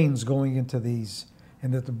trains going into these,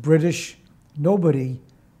 and that the British, nobody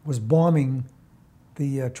was bombing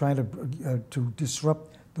the trying to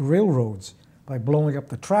disrupt the railroads by blowing up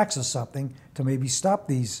the tracks or something to maybe stop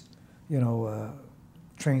these,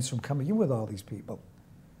 trains from coming in with all these people.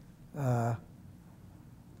 But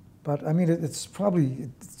I mean, it's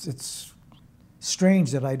probably it's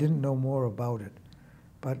strange that I didn't know more about it.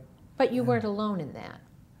 But you weren't alone in that.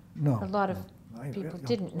 No. A lot of people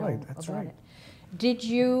didn't know that's about right. it. Did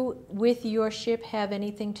you, with your ship, have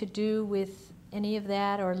anything to do with any of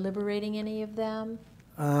that or liberating any of them?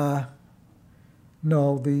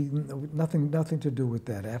 No, nothing to do with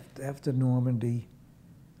that. After Normandy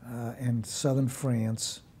and southern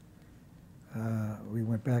France, we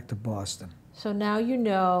went back to Boston. So now you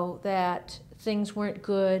know that things weren't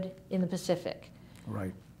good in the Pacific.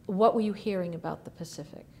 Right. What were you hearing about the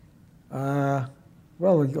Pacific? Well,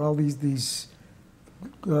 all these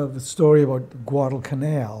the story about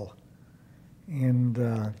Guadalcanal, and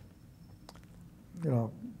the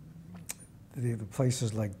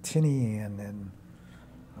places like Tinian and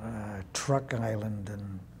Truck Island,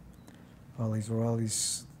 and all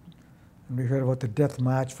these. And we heard about the Death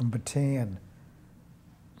March from Bataan.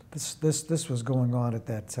 This was going on at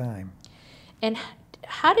that time. And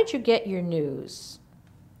how did you get your news?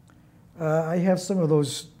 I have some of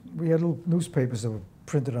those. We had little newspapers that were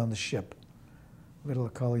printed on the ship. It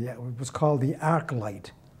was called the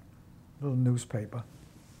Arclight, little newspaper.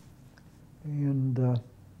 And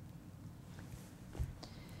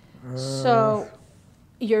so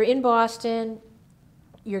you're in Boston.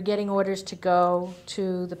 You're getting orders to go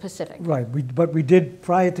to the Pacific. Right. But we did,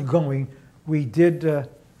 prior to going, we did a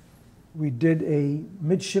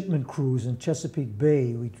midshipman cruise in Chesapeake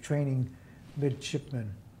Bay. We were training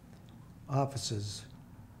midshipmen officers.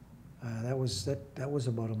 That was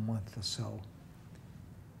about a month or so.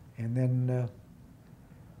 And then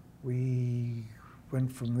we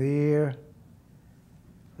went from there.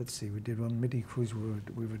 Let's see, we did one midi cruise.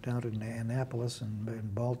 We were down in Annapolis and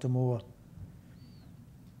in Baltimore.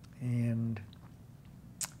 And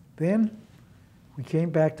then we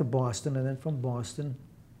came back to Boston, and then from Boston,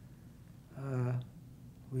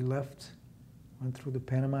 we left, went through the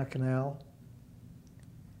Panama Canal.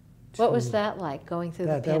 What was that like, going through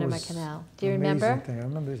the Panama Canal? Do you remember? Thing. I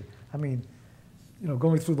remember. I mean,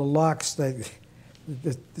 going through the locks, the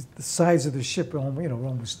sides of the ship,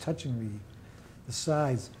 almost touching the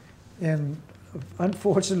sides. And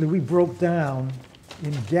unfortunately, we broke down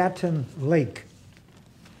in Gatun Lake.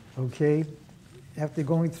 Okay, after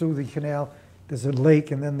going through the canal, there's a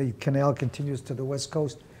lake, and then the canal continues to the west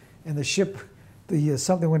coast. And the ship,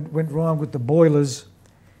 something went wrong with the boilers,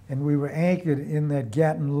 and we were anchored in that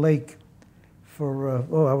Gatun Lake for,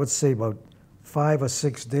 I would say about 5 or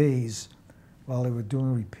 6 days while they were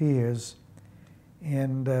doing repairs.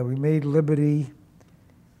 And we made liberty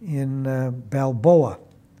in Balboa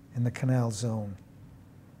in the canal zone.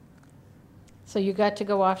 So you got to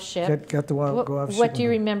go off ship. Got to go off ship. What do you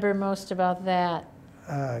remember most about that?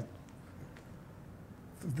 The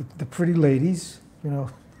pretty ladies,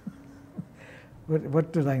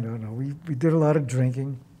 What did I know? No, we did a lot of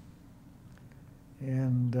drinking,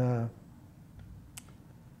 and and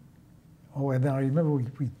then I remember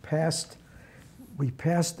we passed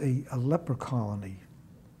a leper colony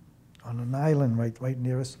on an island right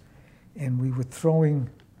near us, and we were throwing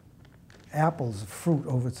apples, fruit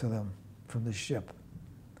over to them from the ship.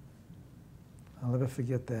 I'll never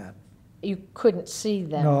forget that. You couldn't see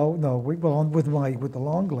them. No. With the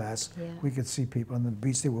long glass, Yeah. we could see people on the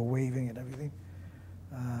beach. They were waving and everything,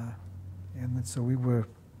 and then, so we were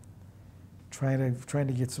trying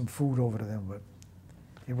to get some food over to them, but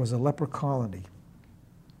it was a leper colony.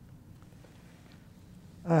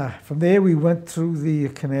 From there, we went through the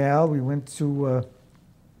canal. We went to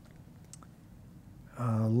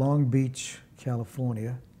Long Beach,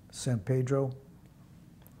 California, San Pedro.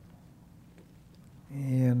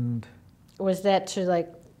 And Was that to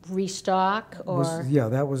like restock or? yeah,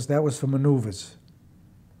 that was for maneuvers.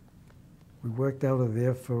 We worked out of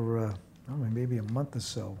there for I don't know, maybe a month or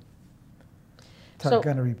so.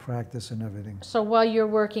 Gunnery practice and everything. So while you're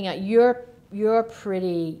working out, you're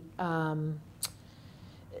pretty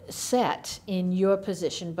set in your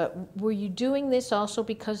position, but were you doing this also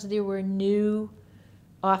because there were new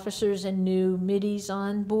officers and new middies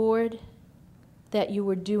on board, that you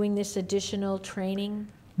were doing this additional training?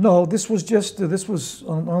 No, this was just this was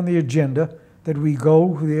on the agenda that we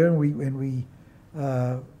go there and we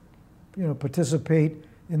you know, participate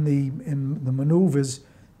in the maneuvers.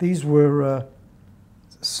 These were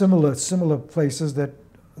similar places that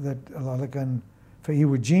like for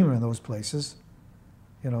Iwo Jima and those places,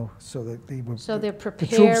 you know, so that they were. So they're The troops,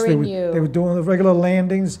 preparing they were doing the regular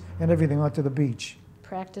landings and everything onto the beach.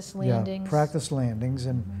 practice landings? Yeah, practice landings,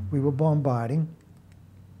 and we were bombarding.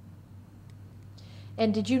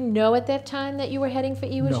 And did you know at that time that you were heading for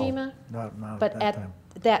Iwo Jima? No, not But at that time.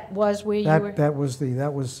 that was where you were? That was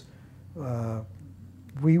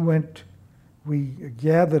we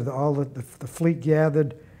gathered the fleet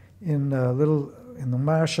gathered in the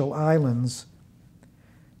Marshall Islands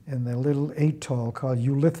in the little atoll called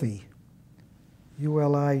Ulithi,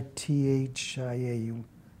 Ulithia,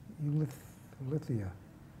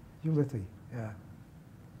 Ulithi, yeah.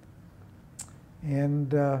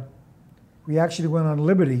 And we actually went on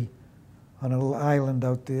liberty on a little island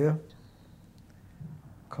out there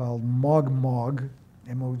called Mogmog,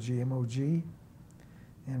 M-O-G,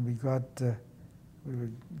 and we were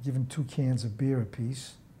given 2 cans of beer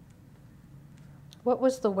apiece. What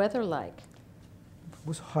was the weather like? It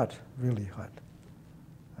was hot, really hot.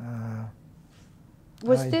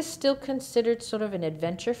 Was this still considered sort of an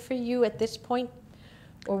adventure for you at this point?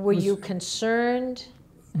 Or were you concerned?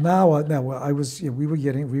 No, I was. Yeah, we were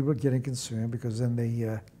getting concerned because then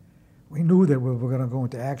we knew that we were going to go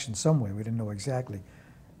into action somewhere. We didn't know exactly,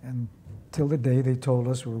 until the day they told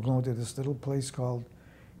us we were going to this little place called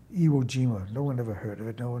Iwo Jima. No one ever heard of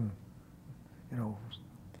it. No one, you know.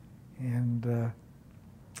 And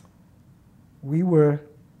we went.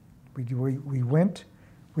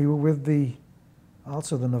 We were with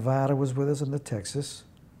also the Nevada was with us and the Texas,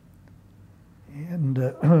 and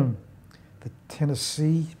the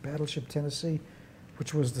Tennessee, battleship Tennessee,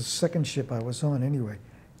 which was the second ship I was on anyway.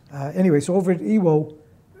 So over at Iwo.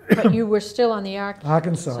 But you were still on the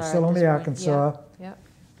Arkansas, still on the Arkansas. Yeah.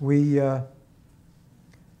 We, our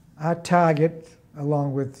target,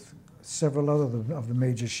 along with several other of the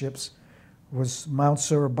major ships, was Mount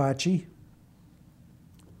Suribachi.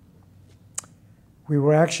 We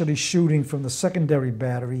were actually shooting from the secondary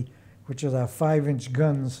battery, which is our 5-inch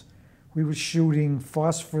guns. We were shooting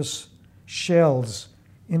phosphorus shells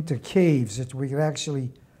into caves that we could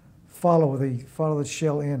actually follow the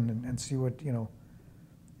shell in and see what, you know,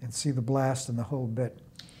 and see the blast and the whole bit.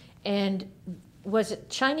 And was it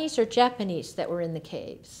Chinese or Japanese that were in the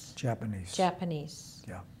caves? Japanese. Japanese.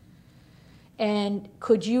 Yeah. And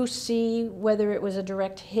could you see whether it was a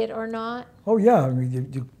direct hit or not? Oh yeah, I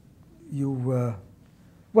mean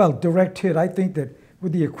well, direct hit. I think that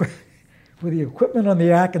with the equipment on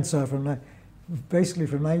the Arkansas basically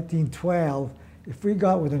from 1912, if we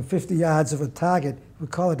got within 50 yards of a target, we'd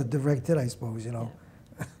call it a direct hit, I suppose, you know.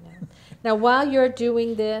 Yeah. Yeah. Now, while you're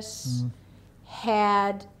doing this,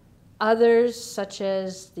 had others, such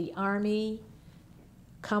as the Army,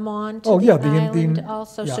 come on to the island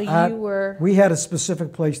also? Yeah, so you were... We had a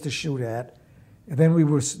specific place to shoot at, and then we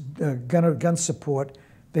were gun support.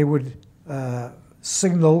 They would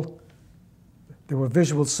signal. There were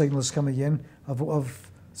visual signals coming in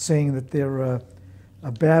of saying that they're a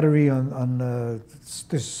battery on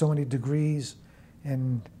there's so many degrees,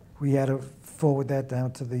 and we had to forward that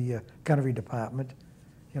down to the gunnery department,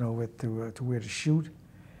 you know, to where to shoot.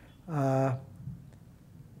 And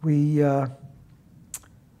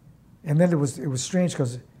then it was strange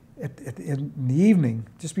because in the evening,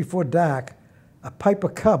 just before dark, a Piper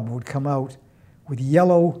Cub would come out with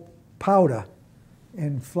yellow powder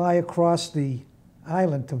and fly across the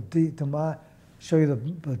island to show you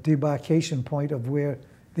the debarkation point of where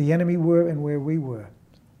the enemy were and where we were.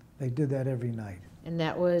 They did that every night. And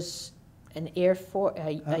that was an Air Force,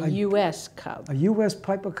 a U.S. Cub. A U.S.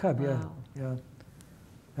 Piper Cub, Wow. yeah.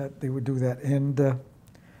 That they would do that. And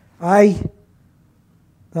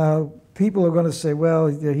people are going to say, well,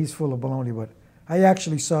 yeah, he's full of baloney, but I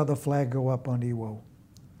actually saw the flag go up on Iwo.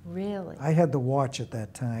 Really? I had the watch at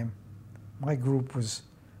that time. My group was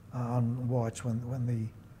on watch when the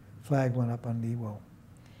flag went up on Iwo.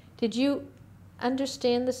 Did you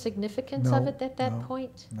understand the significance of it at that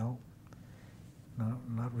point? No. No,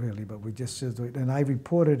 not really, but we just said, and I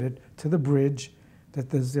reported it to the bridge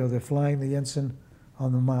that there's, they're flying the ensign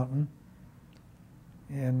on the mountain.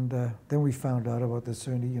 And then we found out about this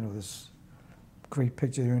Ernie, this great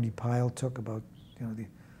picture Ernie Pyle took about, the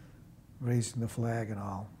raising the flag and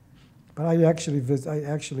all. But I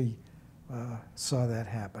actually saw that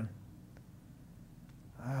happen.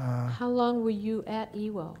 How long were you at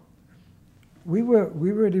Iwo? We were at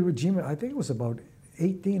Iwo Jima, I think it was about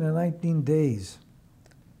 18 or 19 days.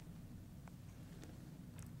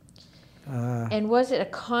 And was it a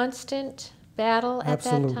constant battle at that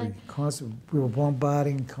time? Absolutely. Constant. We were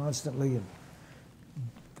bombarding constantly,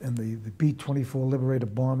 and the B-24 Liberator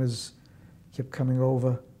bombers kept coming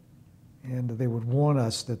over, and they would warn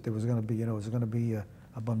us that there was going to be, it was going to be a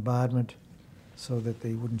bombardment, so that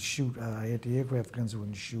they wouldn't shoot, anti-aircraft guns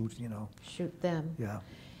wouldn't shoot, Shoot them. Yeah.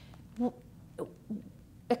 Well,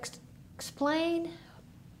 explain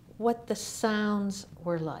what the sounds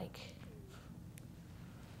were like.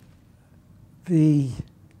 What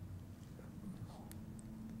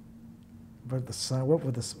were the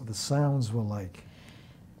sounds were like?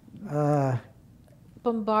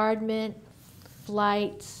 Bombardment,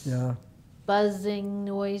 flights, Yeah. buzzing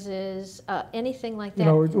noises, anything like that.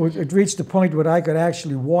 It reached the point where I could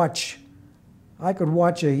actually watch. I could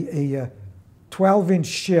watch a 12-inch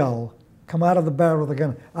shell come out of the barrel of the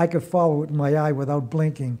gun. I could follow it in my eye without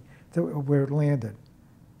blinking to where it landed.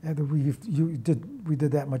 And we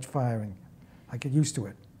did that much firing. I get used to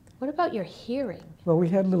it. What about your hearing? Well, we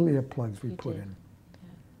had little earplugs we put in.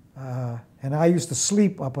 And I used to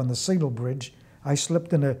sleep up on the signal bridge. I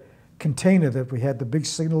slept in a container that we had the big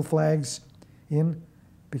signal flags in.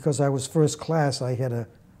 Because I was first class, I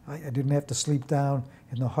didn't have to sleep down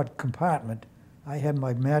in the hot compartment. I had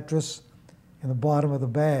my mattress in the bottom of the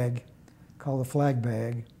bag, called the flag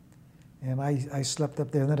bag, and I slept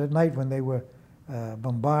up there. And then at night when they were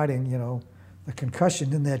bombarding, the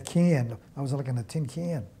concussion in that can, I was like in a tin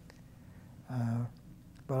can.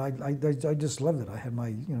 But I just loved it. I had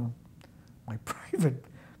my, my private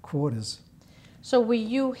quarters. So were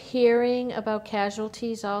you hearing about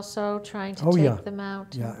casualties also, trying to take them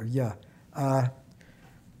out? Yeah.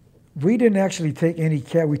 We didn't actually take any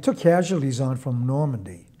we took casualties on from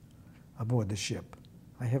Normandy aboard the ship.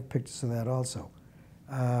 I have pictures of that also.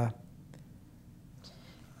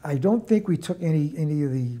 I don't think we took any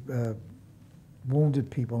of the wounded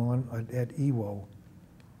people on at Iwo,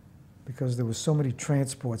 because there was so many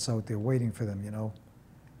transports out there waiting for them,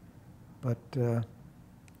 But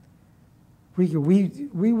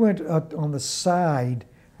we went out on the side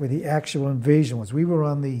where the actual invasion was. We were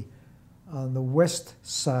on the west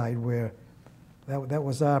side where that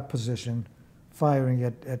was our position, firing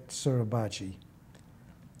at Suribachi.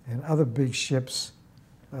 And other big ships,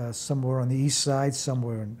 some were on the east side, some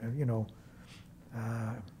were,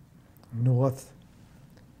 north.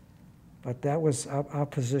 But that was our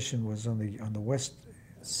position was on the west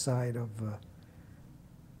side of.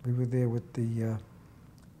 We were there with the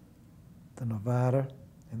Nevada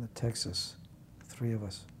and the Texas, the three of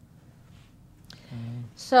us.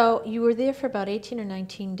 So you were there for about 18 or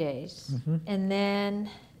 19 days, and then,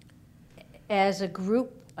 as a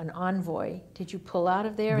group, an envoy, did you pull out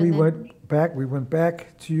of there? We went back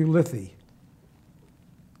to Ulithi.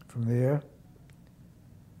 From there.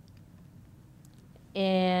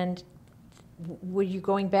 And were you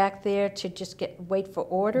going back there to just wait for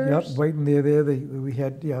orders? Yep, waiting there. We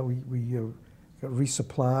got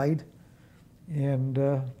resupplied, and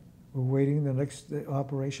we're waiting. The next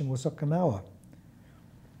operation was Okinawa.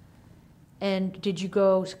 And did you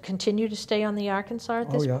continue to stay on the Arkansas at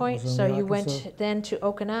this point? So you went then to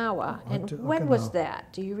Okinawa. And when was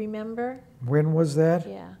that? Do you remember? When was that?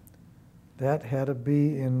 Yeah. That had to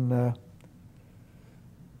be in,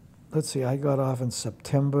 let's see, I got off in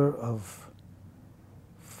September of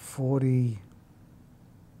 45.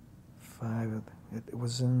 It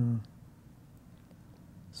was in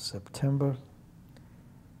September,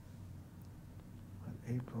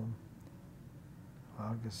 April.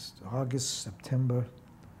 August, September,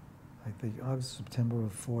 I think August, September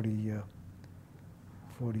of 45.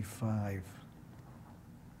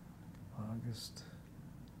 August.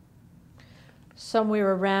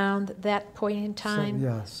 Somewhere around that point in time?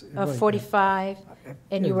 Yes. Of 45,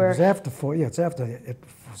 and you It were... was after 40, it's after, it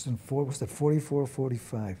was in 44 or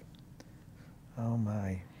 45? Oh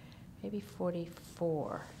my. Maybe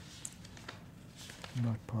 44. I'm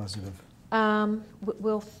not positive.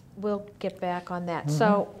 We'll get back on that.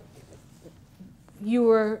 So you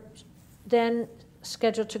were then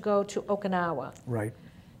scheduled to go to Okinawa. Right.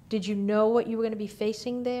 Did you know what you were going to be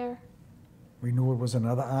facing there? We knew it was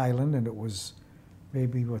another island, and it was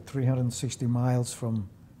maybe, 360 miles from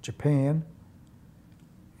Japan.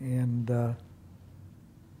 And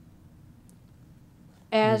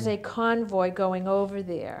as a convoy going over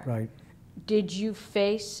there, right. did you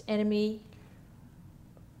face enemy?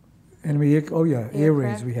 Oh yeah, air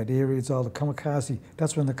raids. Aircraft? We had air raids, all the Kamikaze.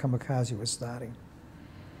 That's when the Kamikaze was starting.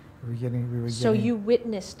 We were So getting, you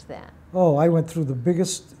witnessed that. oh, I went through the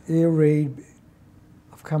biggest air raid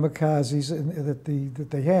of Kamikazes that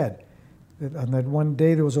they had. On that one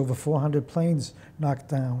day, there was over 400 planes knocked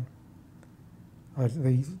down.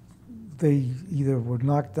 They either were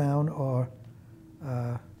knocked down or,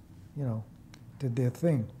 you know, did their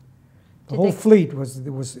thing. The whole fleet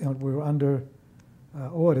we were under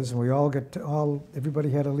orders, and we everybody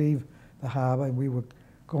had to leave the harbor, and we were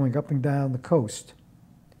going up and down the coast.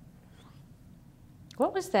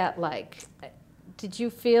 What was that like? Did you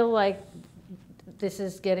feel like this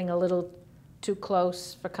is getting a little too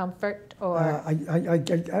close for comfort, or? I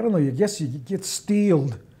don't know. I guess you get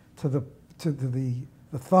steeled to the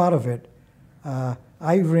thought of it.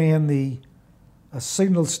 I ran a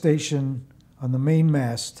signal station on the main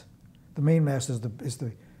mast. The main mast is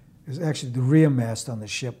actually the rear mast on the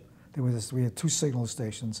ship. We had two signal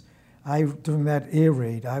stations. During that air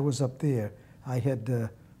raid, I was up there. I had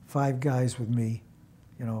 5 guys with me,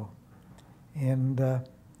 you know, and.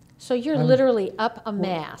 So you're literally up a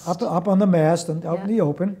mast. Up on the mast and out in the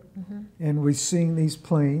open, Mm-hmm. and we're seeing these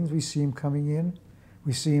planes. We see them coming in.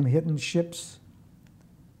 We see them hitting ships.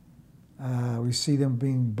 We see them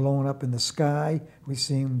being blown up in the sky. We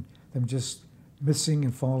see them just missing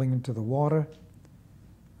and falling into the water.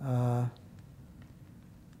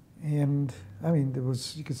 And I mean,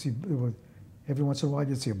 you could see every once in a while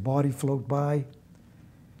you'd see a body float by.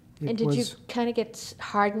 And did you kind of get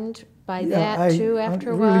hardened by that too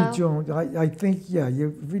after a while? I really don't. I think, yeah, you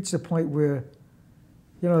reach the point where,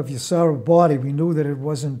 you know, if you saw a body, we knew that it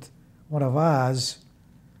wasn't one of ours,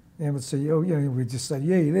 and would say, oh, yeah, we just said,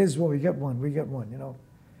 yeah, it is one, we got one, you know.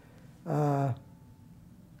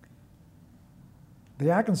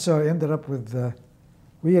 The Arkansas ended up with,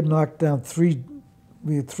 we had knocked down 3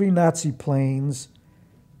 Nazi planes,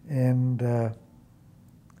 and I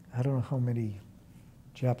don't know how many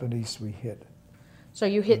Japanese we hit. So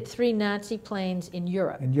you hit 3 Nazi planes in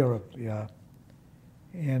Europe? In Europe, yeah.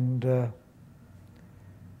 And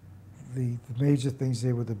the major things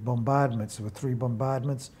there were the bombardments. There were 3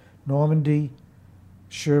 bombardments: Normandy,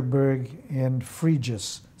 Cherbourg, and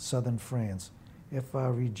Fréjus, southern France.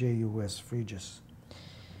 F-R-E-J-U-S, Fréjus.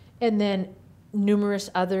 And then numerous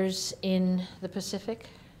others in the Pacific?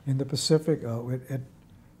 In the Pacific,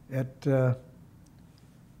 at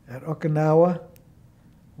Okinawa,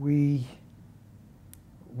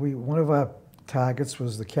 one of our targets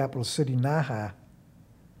was the capital city, Naha.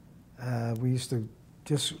 We used to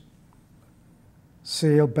just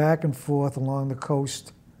sail back and forth along the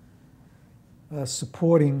coast,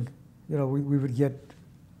 supporting, you know, we would get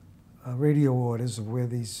radio orders of where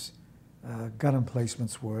these gun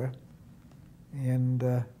emplacements were, and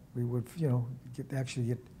we would, you know, actually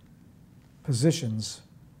get positions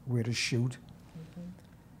where to shoot.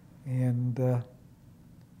 Mm-hmm. And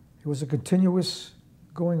it was a continuous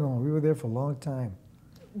going on. We were there for a long time.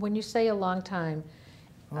 When you say a long time,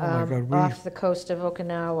 oh my God, off the coast of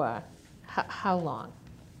Okinawa, how long?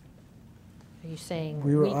 Are you saying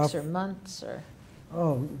weeks or months or?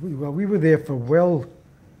 Oh, we were there for well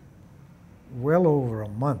over a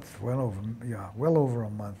month. Well over a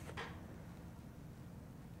month.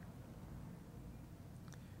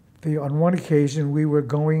 On one occasion, we were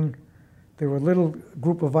going. There were a little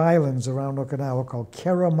group of islands around Okinawa called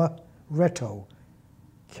Kerama-Reto.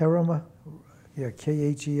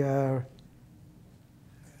 K-H-E-R,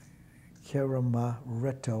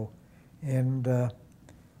 Kerama-Reto. And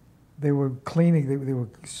they were cleaning, they were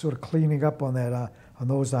sort of cleaning up on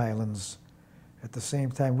those islands at the same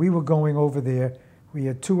time. We were going over there. We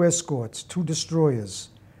had 2 escorts, 2 destroyers.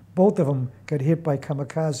 Both of them got hit by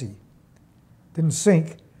Kamikaze. Didn't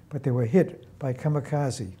sink, but they were hit by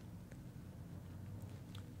Kamikaze.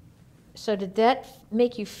 So did that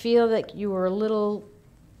make you feel that you were a little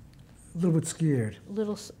bit scared. A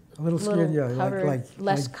little scared, yeah. Covered,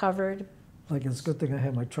 less covered? Like, it's a good thing I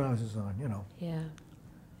had my trousers on, you know. Yeah.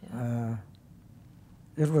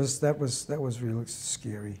 That was really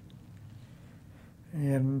scary.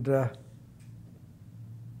 And I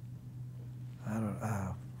don't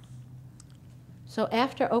know. So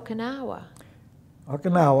after Okinawa,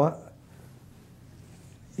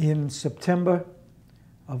 in September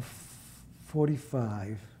of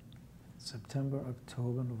 45, September,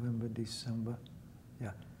 October, November, December,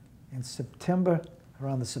 yeah. In September,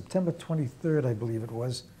 around the September 23rd, I believe it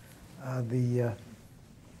was, the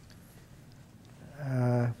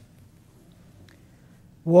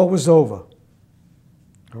War was over.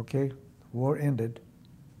 Okay, war ended.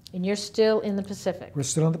 And you're still in the Pacific. We're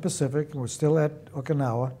still in the Pacific. We're still at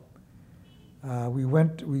Okinawa. We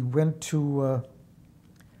went to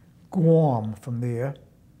Guam from there.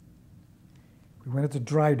 We went into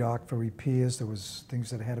dry dock for repairs. There was things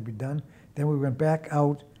that had to be done. Then we went back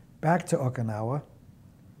to Okinawa,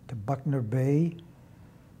 to Buckner Bay.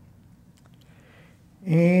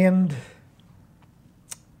 And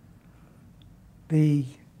the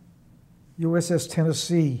USS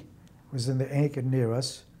Tennessee was in the anchor near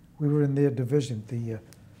us. We were in their division.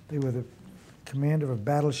 They were the commander of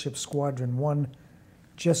Battleship Squadron 1,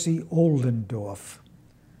 Jesse Oldendorf,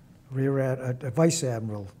 Vice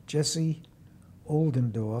Admiral Jesse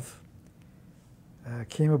Oldendorf,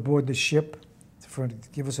 came aboard the ship to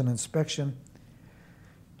give us an inspection.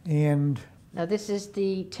 And now this is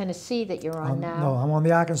the Tennessee that you're on now? No, I'm on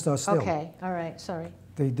the Arkansas still. Okay, all right, sorry.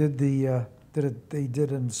 They did they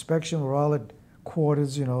did an inspection. We're all at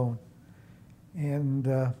quarters, you know, and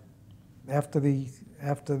after I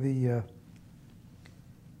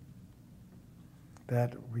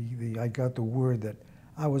got the word that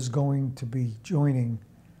I was going to be joining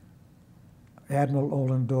Admiral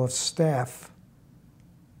Oldendorf's staff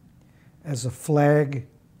as a flag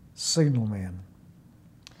signalman.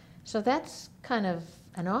 So that's kind of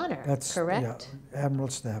an honor, That's correct? Yeah, Admiral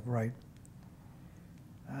staff, right.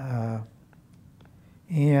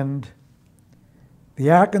 And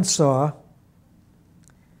the Arkansas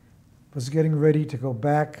was getting ready to go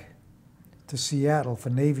back to Seattle for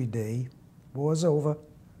Navy Day. War's over.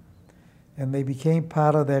 And they became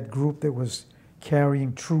part of that group that was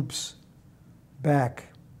carrying troops back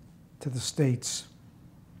to the States.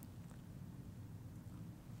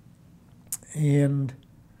 And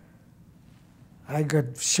I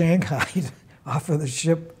got shanghaied off of the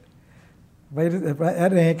ship. Right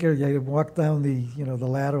at anchor, I walked down the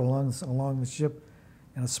ladder along the ship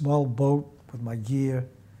in a small boat with my gear.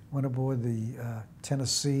 Went aboard the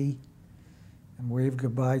Tennessee and waved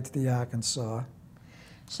goodbye to the Arkansas.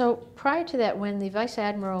 So prior to that, when the Vice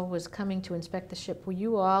Admiral was coming to inspect the ship, were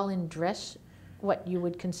you all in dress, what you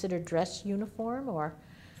would consider dress uniform, or?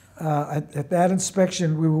 At that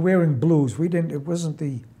inspection, we were wearing blues. We didn't. It wasn't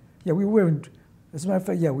the. Yeah, we were wearing. As a matter of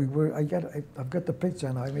fact, yeah, we were. I've got the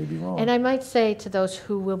picture now. I may be wrong. And I might say to those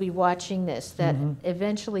who will be watching this that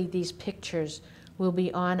eventually these pictures will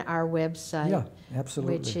be on our website. Yeah,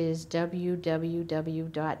 absolutely. Which is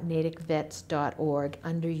www.natickvets.org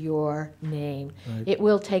under your name. Right. It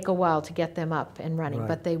will take a while to get them up and running, Right.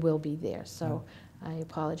 but they will be there. So I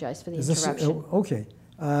apologize for the Is this, interruption. okay.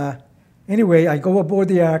 Anyway, I go aboard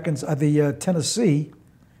the Tennessee,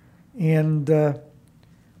 and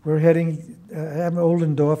we're heading. Admiral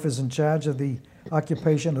Oldendorf is in charge of the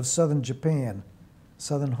occupation of southern Japan,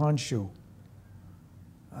 southern Honshu.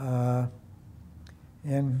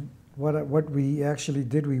 And what we actually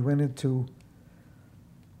did, we went into,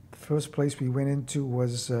 the first place we went into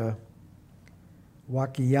was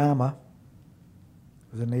Wakayama, it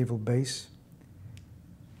was a naval base.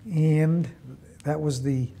 And that was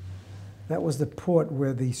the port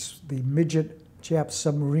where the midget Jap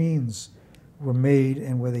submarines were made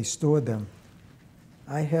and where they stored them.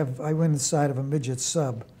 I went inside of a midget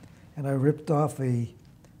sub, and I ripped off a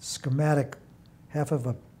schematic, half of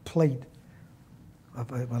a plate,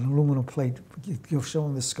 of an aluminum plate,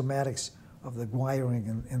 showing the schematics of the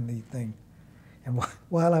wiring in the thing. And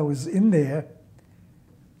while I was in there,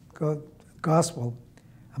 gospel,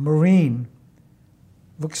 a Marine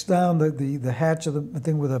looks down the hatch of the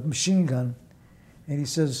thing with a machine gun, and he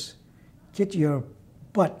says, "Get your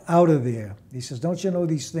butt out of there." He says, "Don't you know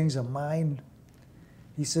these things are mine?"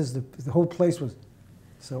 He says the whole place was,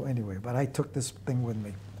 so anyway, but I took this thing with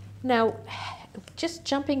me. Now, just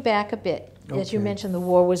jumping back a bit, as you Okay. mentioned, the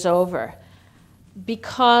war was over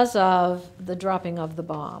because of the dropping of the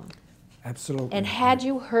bomb. Absolutely. And had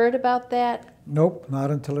you heard about that? Nope,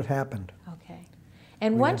 not until it happened. Okay.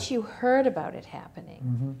 And once you heard about it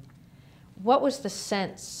happening, what was the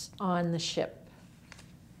sense on the ship?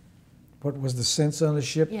 What was the sense on the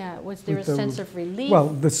ship? Yeah, was there a With the- sense of relief? Well,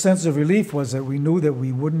 the sense of relief was that we knew that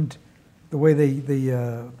we wouldn't, the way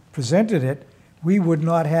they presented it, we would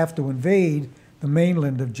not have to invade the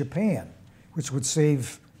mainland of Japan, which would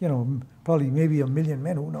save, probably maybe 1 million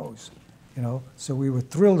men, who knows, So we were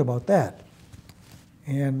thrilled about that.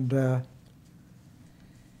 And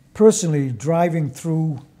personally, driving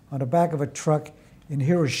through on the back of a truck in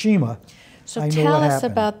Hiroshima, So I know tell what us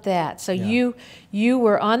happened. about that. So Yeah. you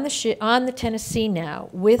were on the Tennessee now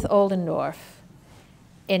with Oldendorf,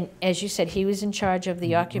 and as you said, he was in charge of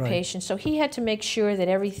the occupation. So he had to make sure that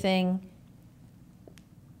everything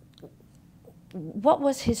what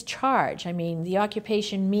was his charge? I mean, the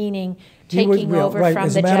occupation meaning He was- taking well, over right. from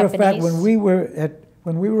As the a matter Japanese? of fact, when we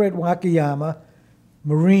were at Wakayama,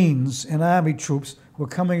 Marines and Army troops were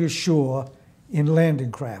coming ashore in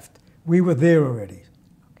landing craft. We were there already.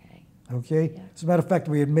 Okay. Okay? Yeah. As a matter of fact,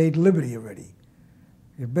 we had made Liberty already.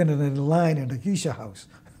 You've been in a line in the geisha house.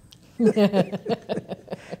 You've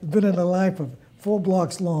been in a line for 4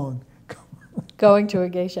 blocks long. Going to a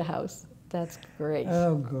geisha house. That's great.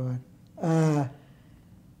 Oh, God.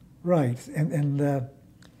 Right. And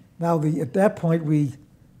now at that point,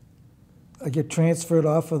 I get transferred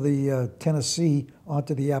off of the Tennessee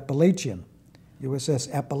onto the Appalachian,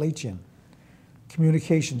 USS Appalachian,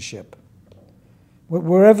 communication ship.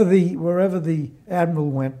 Wherever the admiral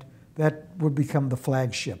went, that would become the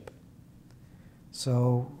flagship.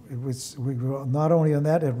 So we were not only on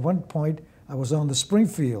that. At one point, I was on the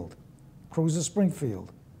Springfield, cruiser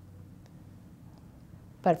Springfield.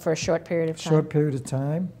 But for a short period of time. Short period of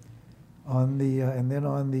time, on the and then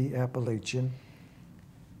on the Appalachian.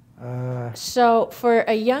 So for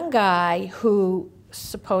a young guy who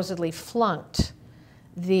supposedly flunked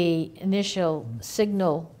the initial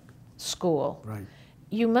signal school, Right.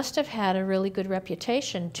 you must have had a really good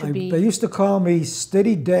reputation to be They used to call me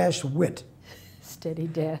Steady Dash Witt. steady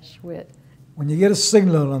dash wit. When you get a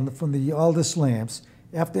signal from the Aldous lamps,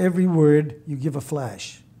 after every word you give a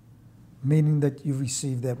flash, meaning that you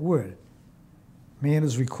received that word. Man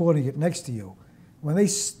is recording it next to you.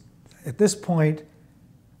 At this point,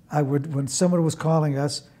 when someone was calling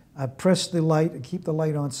us, I'd press the light and keep the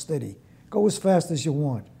light on steady. Go as fast as you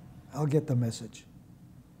want. I'll get the message.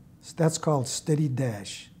 That's called steady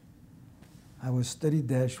dash. I was Steady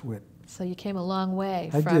Dash Witt. So you came a long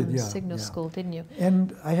way I from did, yeah, signal yeah. school, didn't you?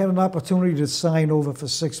 And I had an opportunity to sign over for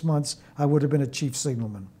 6 months. I would have been a chief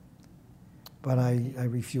signalman. But I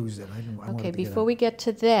refused it. I wanted Okay, to get before out. we get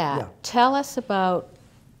to that, Yeah. tell us about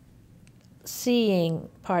seeing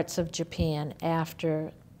parts of Japan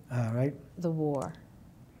after All right. the war.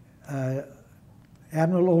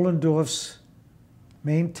 Admiral Oldendorf's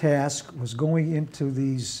main task was going into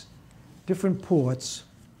these different ports,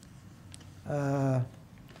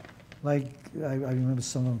 like I remember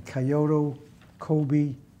some of them: Kyoto,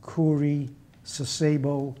 Kobe, Kuri,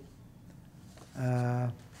 Sasebo.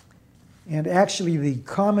 And actually the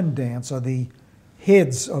commandants, or the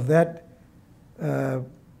heads of that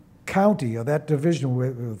county or that division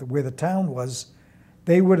where the town was,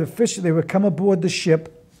 they would come aboard the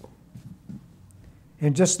ship,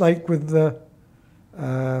 and just like with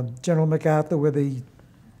General MacArthur, where they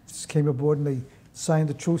just came aboard and they signed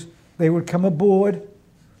the truce, they would come aboard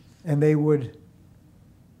and they would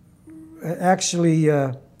actually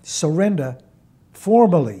surrender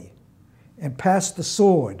formally and pass the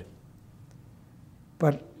sword.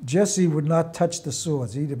 But Jesse would not touch the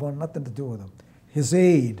swords. He didn't want nothing to do with them. His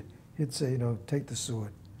aide, he'd say, take the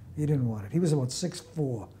sword. He didn't want it. He was about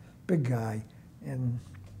 6'4", big guy. And,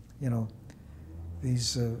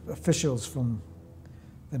 these officials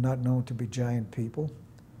they're not known to be giant people.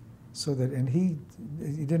 And he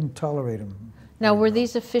didn't tolerate them. Now, were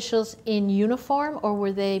these officials in uniform, or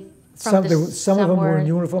were they Some of them were in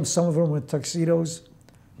uniform, some of them were in tuxedos.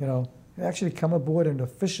 They actually come aboard and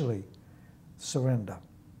officially surrender.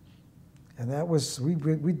 And that was, we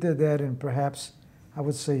did that in perhaps, I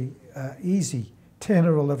would say, easy 10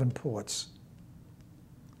 or 11 ports.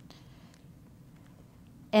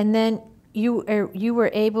 And then you were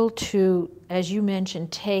able to, as you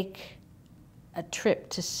mentioned, take a trip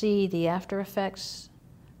to see the after effects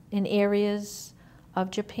in areas of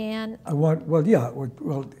Japan. I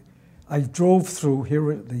drove through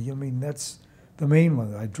here. That's the main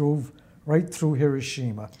one. I drove right through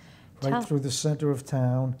Hiroshima, through the center of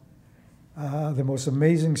town. The most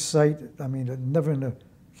amazing sight. I mean, you never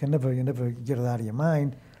get it out of your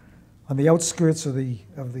mind. On the outskirts of the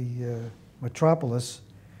metropolis,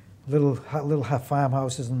 little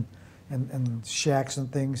farmhouses and shacks and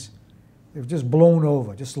things. They were just blown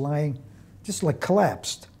over, just lying, just like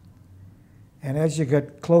collapsed. And as you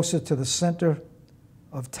got closer to the center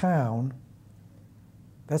of town,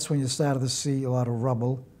 that's when you started to see a lot of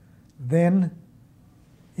rubble. Then,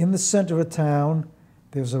 in the center of town,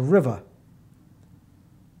 there's a river.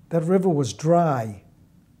 That river was dry.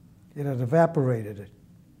 It had evaporated.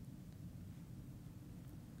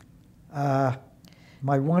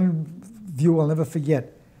 My one view I'll never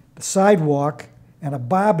forget, the sidewalk and a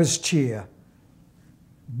barber's chair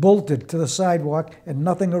bolted to the sidewalk and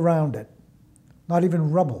nothing around it, not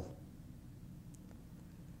even rubble.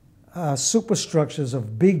 Superstructures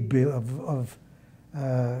of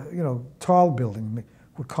tall building,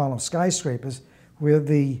 we'd call them skyscrapers, where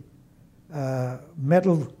the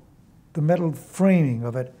metal the metal framing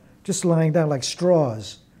of it, just lying down like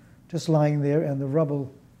straws, just lying there, and the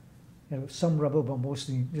rubble, some rubble, but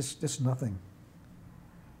mostly just nothing.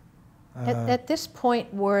 At this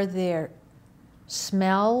point, were there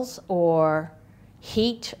smells or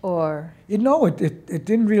heat or? It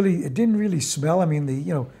didn't really smell. I mean,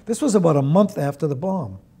 this was about a month after the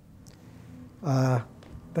bomb.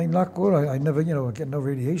 Thank knock wood, I never, get no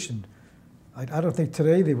radiation. I don't think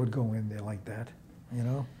today they would go in there like that,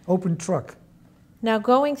 open truck. Now,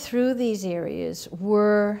 going through these areas,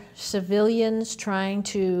 were civilians trying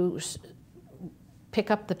to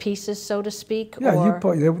pick up the pieces, so to speak? Yeah,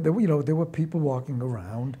 there were people walking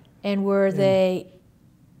around. And were they?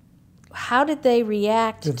 How did they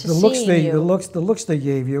react to looks seeing you? The looks they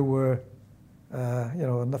gave you were,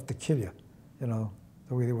 enough to kill you. The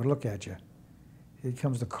way they would look at you. Here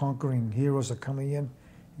comes the conquering heroes are coming in.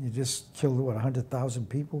 You just killed 100,000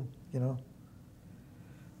 people.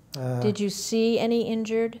 Did you see any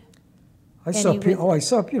injured? I saw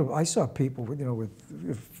people, with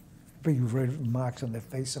big red marks on their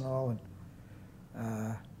face and all. And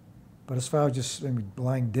but as far as just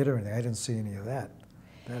blind did or anything, I didn't see any of that.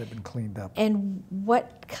 That had been cleaned up. And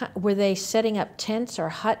were they setting up tents or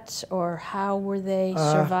huts, or how were they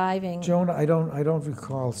surviving? Joan, I don't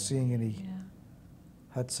recall seeing any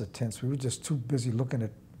huts or tents. We were just too busy looking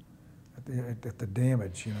at the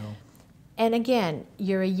damage, And again,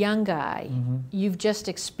 you're a young guy. Mm-hmm. You've just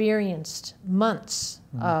experienced months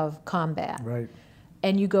of combat. Right.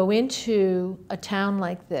 And you go into a town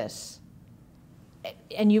like this.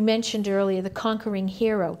 And you mentioned earlier the conquering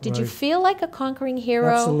hero. Did you feel like a conquering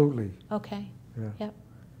hero? Absolutely. Okay. Yeah. Yep.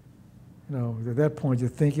 At that point, you're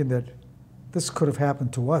thinking that this could have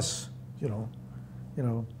happened to us. It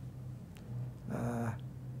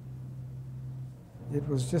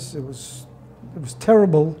was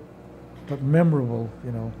terrible, but memorable.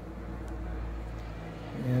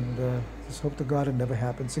 And just hope to God it never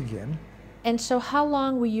happens again. And so, how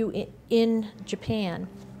long were you in Japan?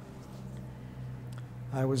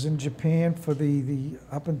 I was in Japan for the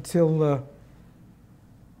up until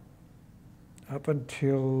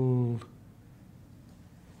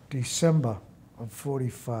December of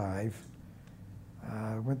 '45.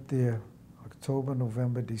 I went there October,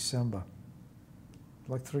 November, December.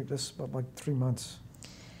 Like 3 months.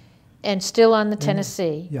 And still on the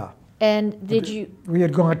Tennessee? Yeah. And did you? We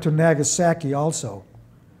had gone to Nagasaki also.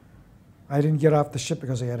 I didn't get off the ship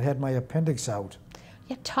because I had had my appendix out.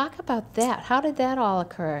 Yeah, talk about that. How did that all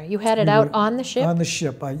occur? You had it out on the ship? On the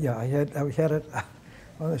ship. I had it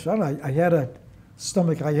on the ship. I had a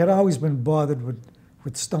stomach. I had always been bothered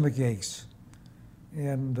with stomach aches,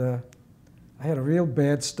 and I had a real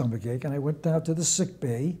bad stomach ache. And I went down to the sick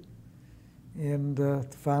bay, and the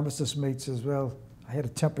pharmacist mate says, "Well, I had a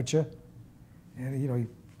temperature," and he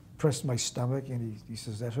pressed my stomach, and he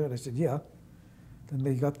says, "That's right." I said, "Yeah." Then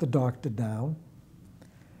they got the doctor down.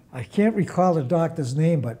 I can't recall the doctor's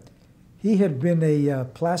name, but he had been a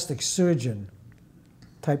plastic surgeon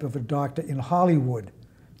type of a doctor in Hollywood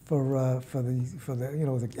for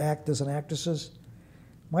the actors and actresses.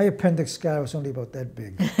 My appendix scar was only about that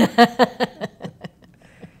big.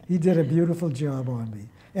 He did a beautiful job on me,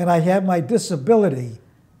 and I had my disability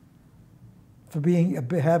for be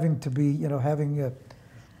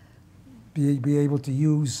able to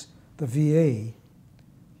use the VA,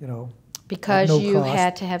 Because no you cost.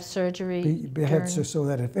 had to have surgery? So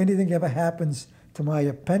that if anything ever happens to my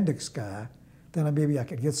appendix scar, then maybe I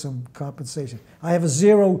could get some compensation. I have a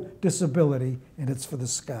 0 disability, and it's for the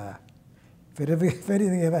scar. If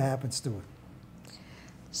anything ever happens to it.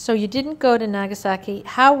 So you didn't go to Nagasaki.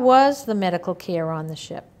 How was the medical care on the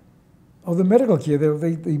ship? Oh, the medical care.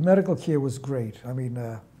 The medical care was great. I mean,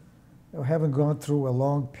 having gone through a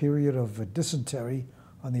long period of dysentery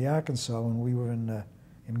on the Arkansas when we were in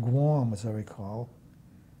Guam, as I recall.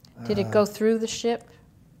 Did it go through the ship?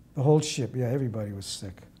 The whole ship, yeah, everybody was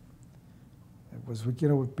sick. It was,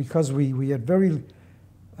 because we had very,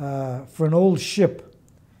 for an old ship,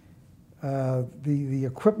 the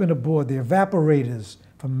equipment aboard, the evaporators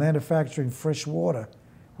for manufacturing fresh water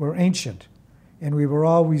were ancient, and we were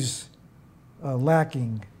always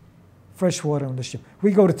lacking fresh water on the ship.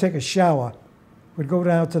 We go to take a shower, we'd go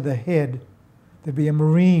down to the head, there'd be a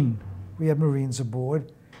Marine, we had Marines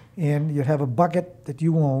aboard, and you'd have a bucket that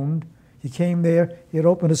you owned. You came there, you'd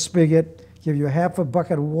open a spigot, give you half a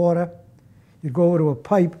bucket of water, you'd go over to a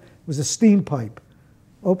pipe, it was a steam pipe.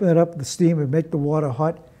 Open it up, the steam would make the water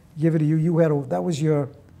hot, give it to you.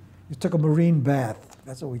 You took a Marine bath,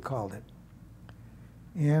 that's what we called it.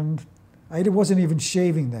 And I wasn't even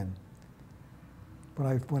shaving then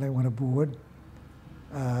when I went aboard.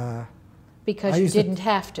 Because you didn't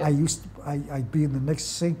have to. I'd be in the next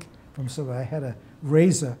sink from somewhere. I had a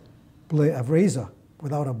razor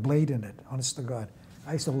without a blade in it, honest to God.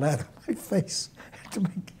 I used to lather my face to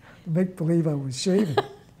make believe I was shaving.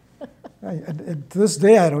 And to this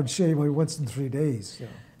day, I don't shave like once in 3 days. So.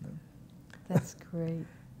 That's great.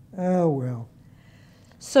 Oh, well.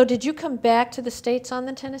 So did you come back to the States on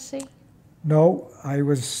the Tennessee? No, I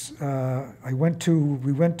went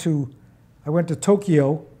to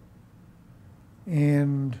Tokyo,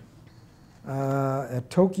 and at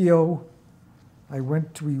Tokyo, I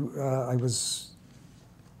went to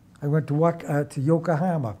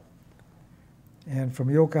Yokohama, and from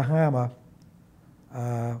Yokohama,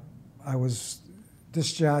 I was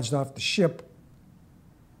discharged off the ship,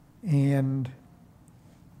 and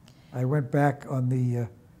I went back on the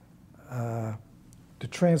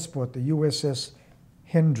transport, the USS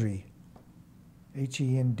Hendry,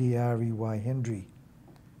 H-E-N-D-R-E-Y, Hendry.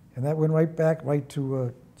 And that went right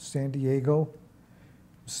to San Diego.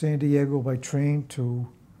 San Diego by train to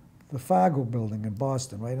the Fargo building in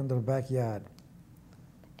Boston, right under the backyard.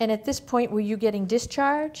 And at this point, were you getting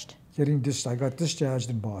discharged? I got discharged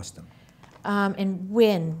in Boston. And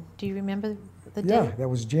when? Do you remember the date? Yeah, that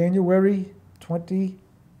was January 29th,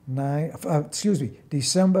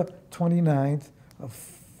 December 29th of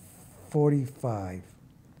 45.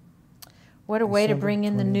 What a way to bring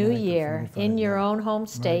in the new year in your own home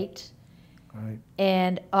state. Right.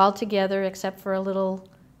 And all together except for a little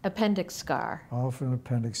appendix scar. All for an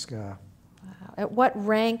appendix scar. Wow. At what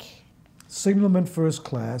rank? Signalman First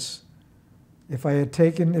Class. If I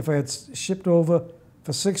had shipped over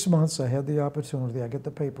for 6 months, I had the opportunity, I get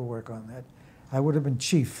the paperwork on that, I would have been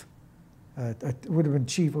chief. It would have been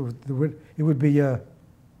chief. It would be,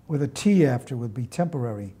 with a T after, would be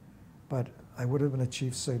temporary, but I would have been a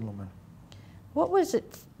chief signalman. What was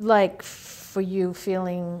it like for you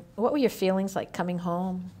what were your feelings like coming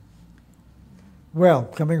home? Well,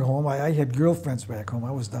 coming home, I had girlfriends back home.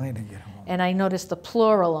 I was dying to get home. And I noticed the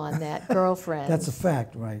plural on that, girlfriends. That's a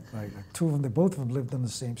fact, right. Two of them, both of them lived on the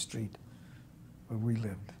same street where we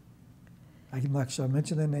lived. Should I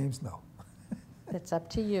mention their names? No. It's up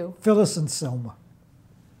to you. Phyllis and Selma.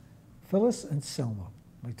 Phyllis and Selma,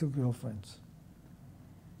 my two girlfriends.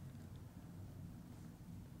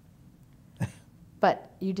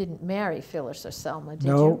 But you didn't marry Phyllis or Selma, did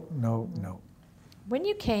you? No. When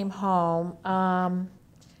you came home,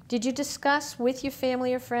 did you discuss with your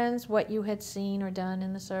family or friends what you had seen or done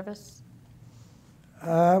in the service?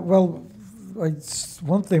 Well,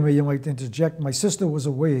 one thing where you might interject, my sister was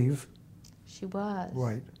a wave. She was.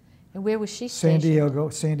 Right. And where was she stationed?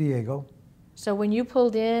 San Diego. So when you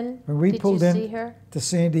pulled in, did you see her? To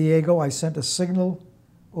San Diego, I sent a signal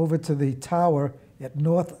over to the tower at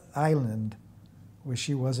North Island, where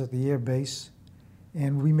she was at the air base,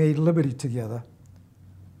 and we made liberty together.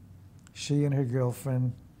 She and her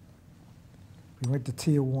girlfriend. We went to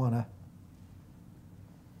Tijuana.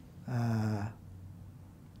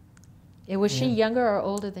 Was she younger or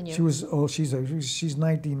older than you? She was old. She's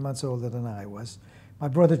 19 months older than I was. My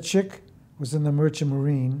brother Chick was in the Merchant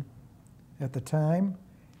Marine at the time,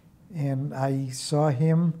 and I saw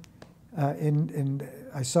him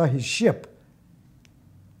I saw his ship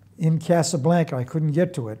in Casablanca. I couldn't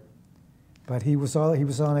get to it, but he was on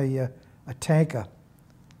a tanker,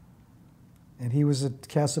 and he was at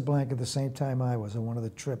Casablanca at the same time I was on one of the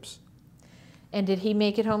trips. And did he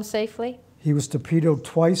make it home safely? He was torpedoed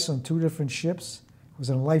twice on 2 different ships. He was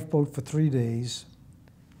in a lifeboat for 3 days.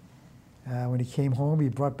 When he came home, he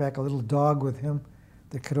brought back a little dog with him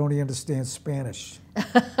that could only understand Spanish.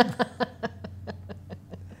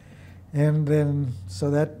 And then,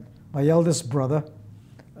 my eldest brother,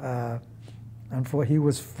 he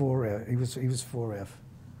was 4F. He was 4F.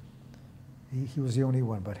 He was the only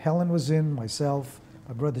one. But Helen was in, myself,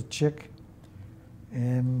 my brother Chick,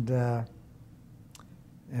 and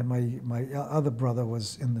my other brother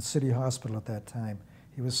was in the city hospital at that time.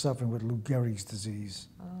 He was suffering with Lou Gehrig's disease.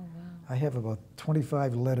 Oh, wow. I have about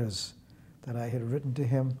 25 letters that I had written to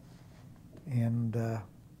him, and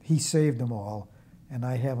he saved them all, and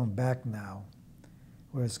I have them back now,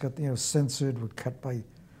 where it's got, censored, were cut by,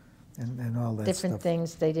 and all that Different stuff.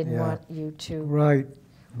 things they didn't want you to. Right.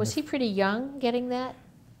 Was he pretty young getting that?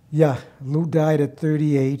 Yeah, Lou died at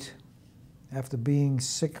 38 after being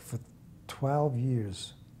sick for 12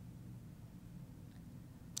 years.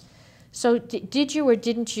 So did you or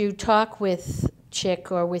didn't you talk with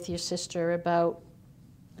Chick or with your sister about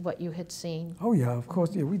what you had seen? Oh yeah, of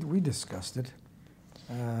course. Yeah, we discussed it.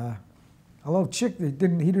 Although Chick he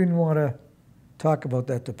didn't want to talk about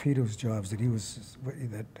that torpedoes jobs that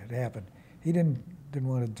had happened. He didn't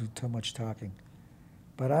want to do too much talking.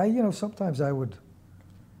 But sometimes I would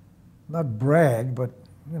not brag, but,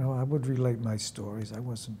 I would relate my stories. I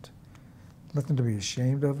wasn't, nothing to be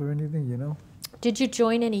ashamed of or anything. Did you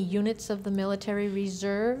join any units of the military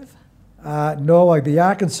reserve? No, the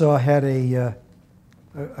Arkansas had a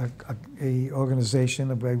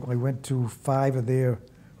organization. I went to 5 of their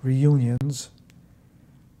reunions,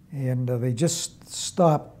 and they just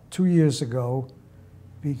stopped 2 years ago.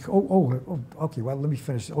 Okay, well, let me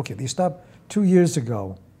finish. Okay, they stopped 2 years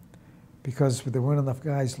ago because there weren't enough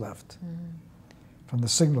guys left from the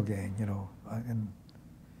signal gang,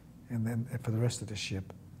 and then for the rest of the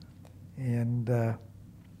ship. And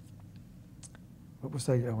what was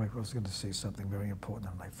I? Oh, I was going to say something very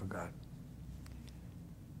important and I forgot.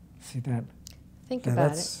 See that? Think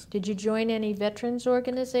about it. Did you join any veterans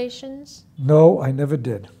organizations? No, I never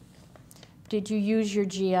did. Did you use your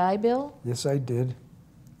GI Bill? Yes, I did.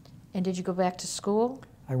 And did you go back to school?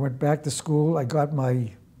 I went back to school. I got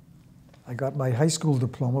my high school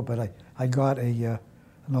diploma, but I got an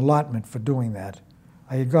allotment for doing that.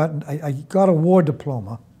 I got a war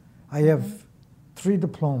diploma. I have 3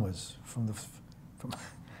 diplomas from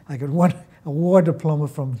I got a war diploma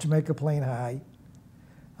from Jamaica Plain High.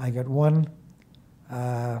 I got one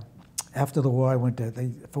after the war. I went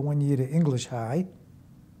for 1 year to English High.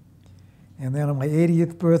 And then on my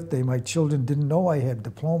 80th birthday, my children didn't know I had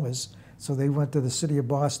diplomas, so they went to the city of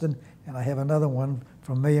Boston, and I have another one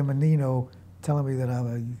from Mayor Menino telling me that I'm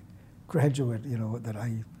a graduate, that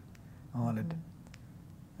I honored.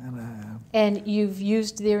 And you've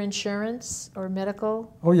used their insurance or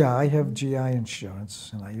medical? Oh yeah, I have GI insurance,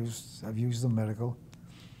 and I've used the medical.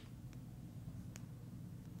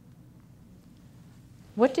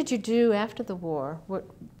 What did you do after the war? What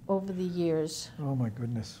over the years? Oh my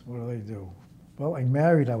goodness, what did I do? Well, I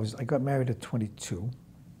got married at 22.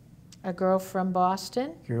 A girl from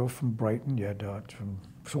Boston? Girl from Brighton, yeah,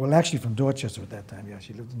 actually from Dorchester at that time. Yeah,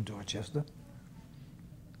 she lived in Dorchester,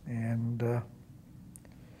 and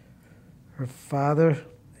her father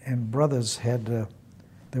and brothers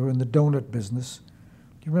they were in the donut business.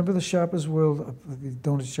 Do you remember the Shoppers World, the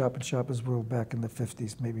donut shop in Shoppers World back in the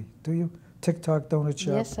 50s, maybe? Do you? TikTok donut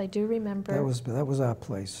shop? Yes, I do remember. That was our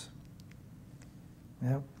place.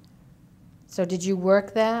 Yeah. So did you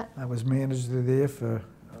work that? I was manager there from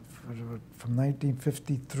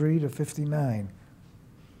 1953 to 59.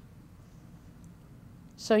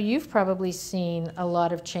 So you've probably seen a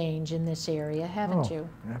lot of change in this area, haven't you?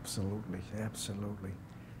 Absolutely, absolutely.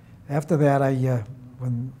 After that,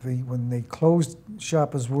 when they closed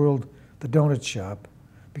Shoppers World, the donut shop,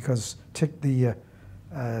 because the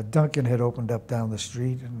Dunkin' had opened up down the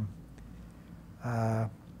street, and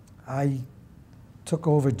I took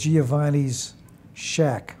over Giovanni's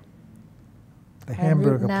Shack, the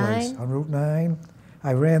hamburger place on Route 9.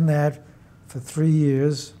 I ran that for 3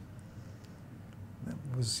 years.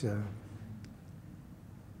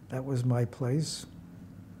 That was my place.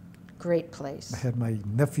 Great place. I had my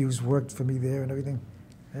nephews worked for me there and everything.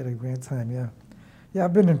 I had a grand time, yeah. Yeah,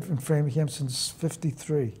 I've been in Framingham since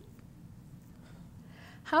 '53.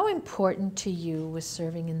 How important to you was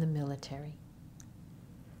serving in the military?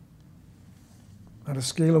 On a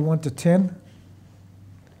scale of 1 to 10,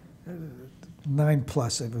 9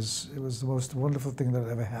 plus. It was the most wonderful thing that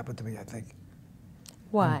ever happened to me, I think.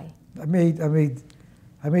 Why? I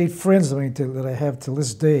made friends that I have to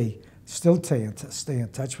this day. Still stay in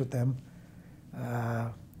touch with them.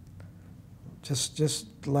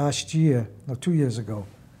 Just last year, no, 2 years ago,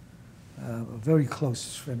 a very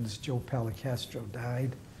close friend, Joe Palicastro,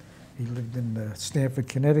 died. He lived in Stamford,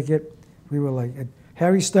 Connecticut. We were like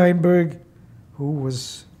Harry Steinberg,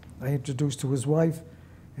 I introduced to his wife,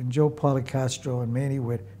 and Joe Palicastro and Mannie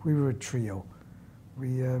Witt. We were a trio. We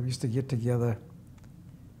used to get together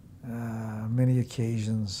many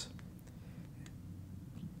occasions.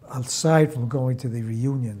 Aside from going to the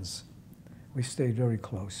reunions, we stayed very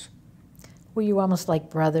close. Were you almost like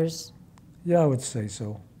brothers? Yeah, I would say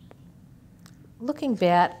so. Looking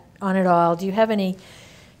back on it all, do you have any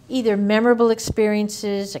either memorable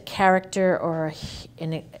experiences, a character, or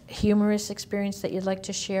a humorous experience that you'd like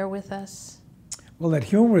to share with us? Well, that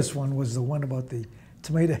humorous one was the one about the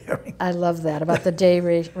tomato herring. I love that, about the day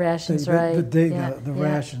rations, right? The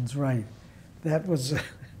rations, right. That was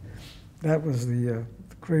the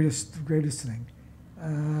greatest thing.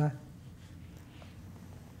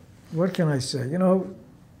 What can I say?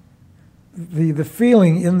 The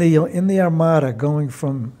feeling in the Armada going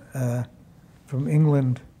from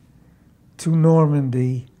England to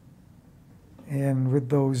Normandy, and with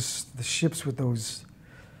the ships with those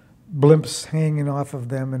blimps hanging off of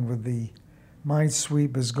them, and with the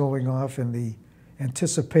minesweepers going off, and the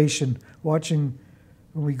anticipation, watching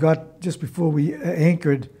when we got, just before we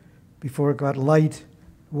anchored, before it got light,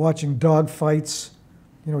 watching dog fights.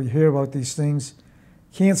 You know, you hear about these things.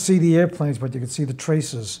 Can't see the airplanes, but you can see the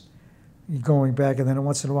traces going back, and then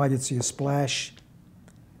once in a while you'd see a splash,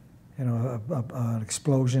 you know, an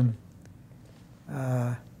explosion.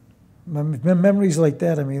 Memories like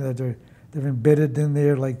that, I mean, they're embedded in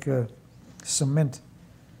there like cement.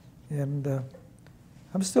 And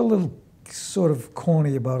I'm still a little sort of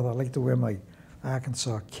corny about it. I like to wear my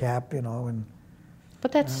Arkansas cap, you know.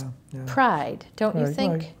 But that's yeah. pride, don't you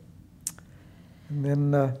think? Right. And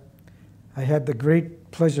then I had the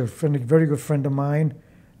great pleasure, a very good friend of mine,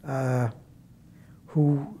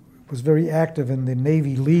 who was very active in the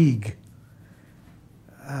Navy League.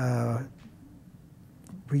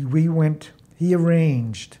 We went, he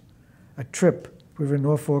arranged a trip. We were in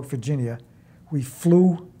Norfolk, Virginia. We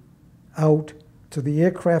flew out to the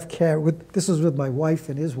aircraft carrier. This was with my wife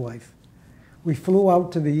and his wife. We flew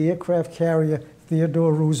out to the aircraft carrier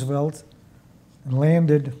Theodore Roosevelt and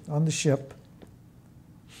landed on the ship.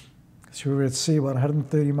 So we were at sea, about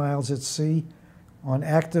 130 miles at sea, on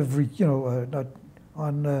active,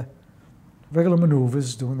 on regular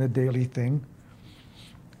maneuvers, doing their daily thing.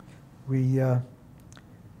 We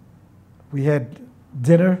had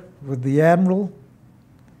dinner with the admiral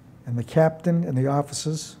and the captain and the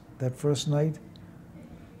officers that first night.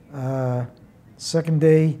 Second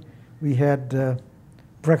day, we had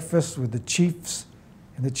breakfast with the chiefs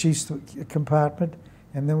in the chief's compartment,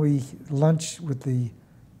 and then we lunched with the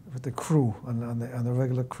crew on the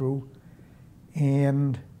regular crew,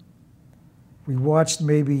 and we watched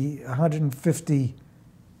maybe 150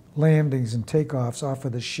 landings and takeoffs off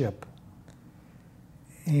of the ship.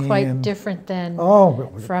 And quite different than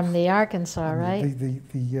from the Arkansas, right?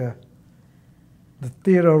 The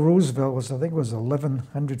Theodore Roosevelt was, I think it was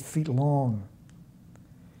 1,100 feet long,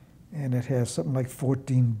 and it has something like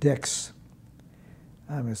 14 decks.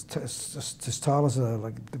 It's just as tall as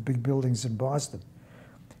like the big buildings in Boston.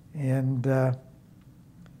 And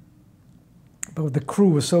but the crew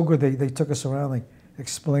was so good, they took us around, they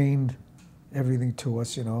explained everything to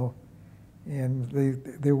us, you know. And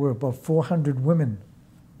there were about 400 women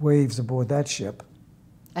waves aboard that ship.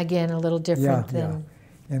 Again, a little different than...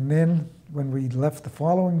 Yeah. And then when we left the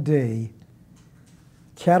following day,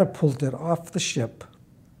 catapulted off the ship.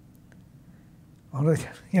 You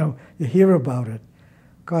know, you hear about it.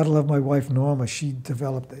 God love my wife Norma, she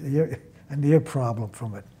developed an ear problem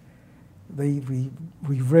from it. We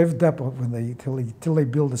revved up till they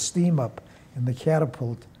build the steam up in the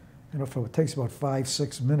catapult. You know, it takes about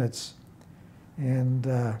 5-6 minutes, and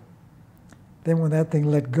then when that thing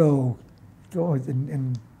let go,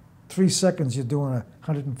 in 3 seconds you're doing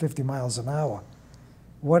 150 miles an hour.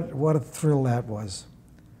 What a thrill that was.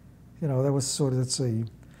 You know, that was sort of, let's see.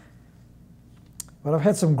 But I've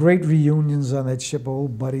had some great reunions on that ship,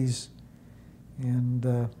 old buddies,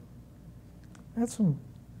 and had some.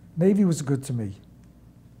 Navy was good to me.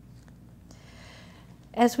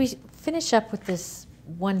 As we finish up with this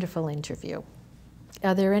wonderful interview,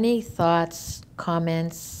 are there any thoughts,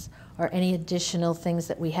 comments, or any additional things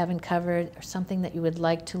that we haven't covered, or something that you would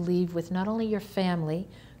like to leave with not only your family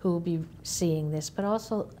who will be seeing this, but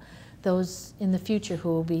also those in the future who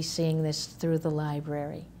will be seeing this through the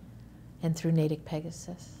library and through Natick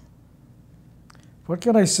Pegasus? What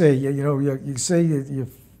can I say? You know, you say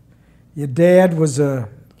your dad was a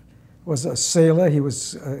sailor. He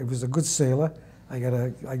was a good sailor. I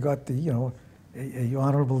got the a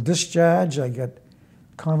honorable discharge. I got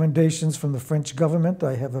commendations from the French government.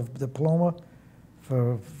 I have a diploma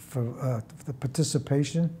for the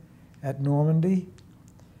participation at Normandy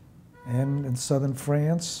and in southern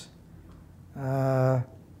France, and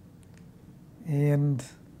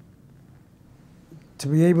to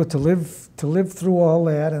be able to live through all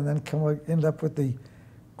that and then end up with the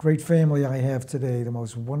great family I have today, the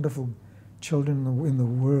most wonderful children in the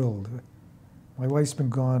world. My wife's been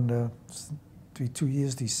gone 2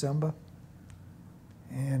 years, December.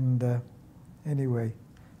 And anyway,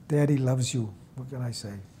 Daddy loves you. What can I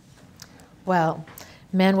say? Well,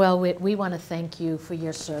 Manuel Witt, we want to thank you for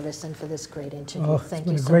your service and for this great interview. Thank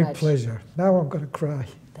you so much. It's been a great pleasure. Now I'm going to cry.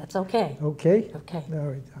 That's okay. Okay? Okay. All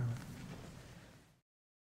right.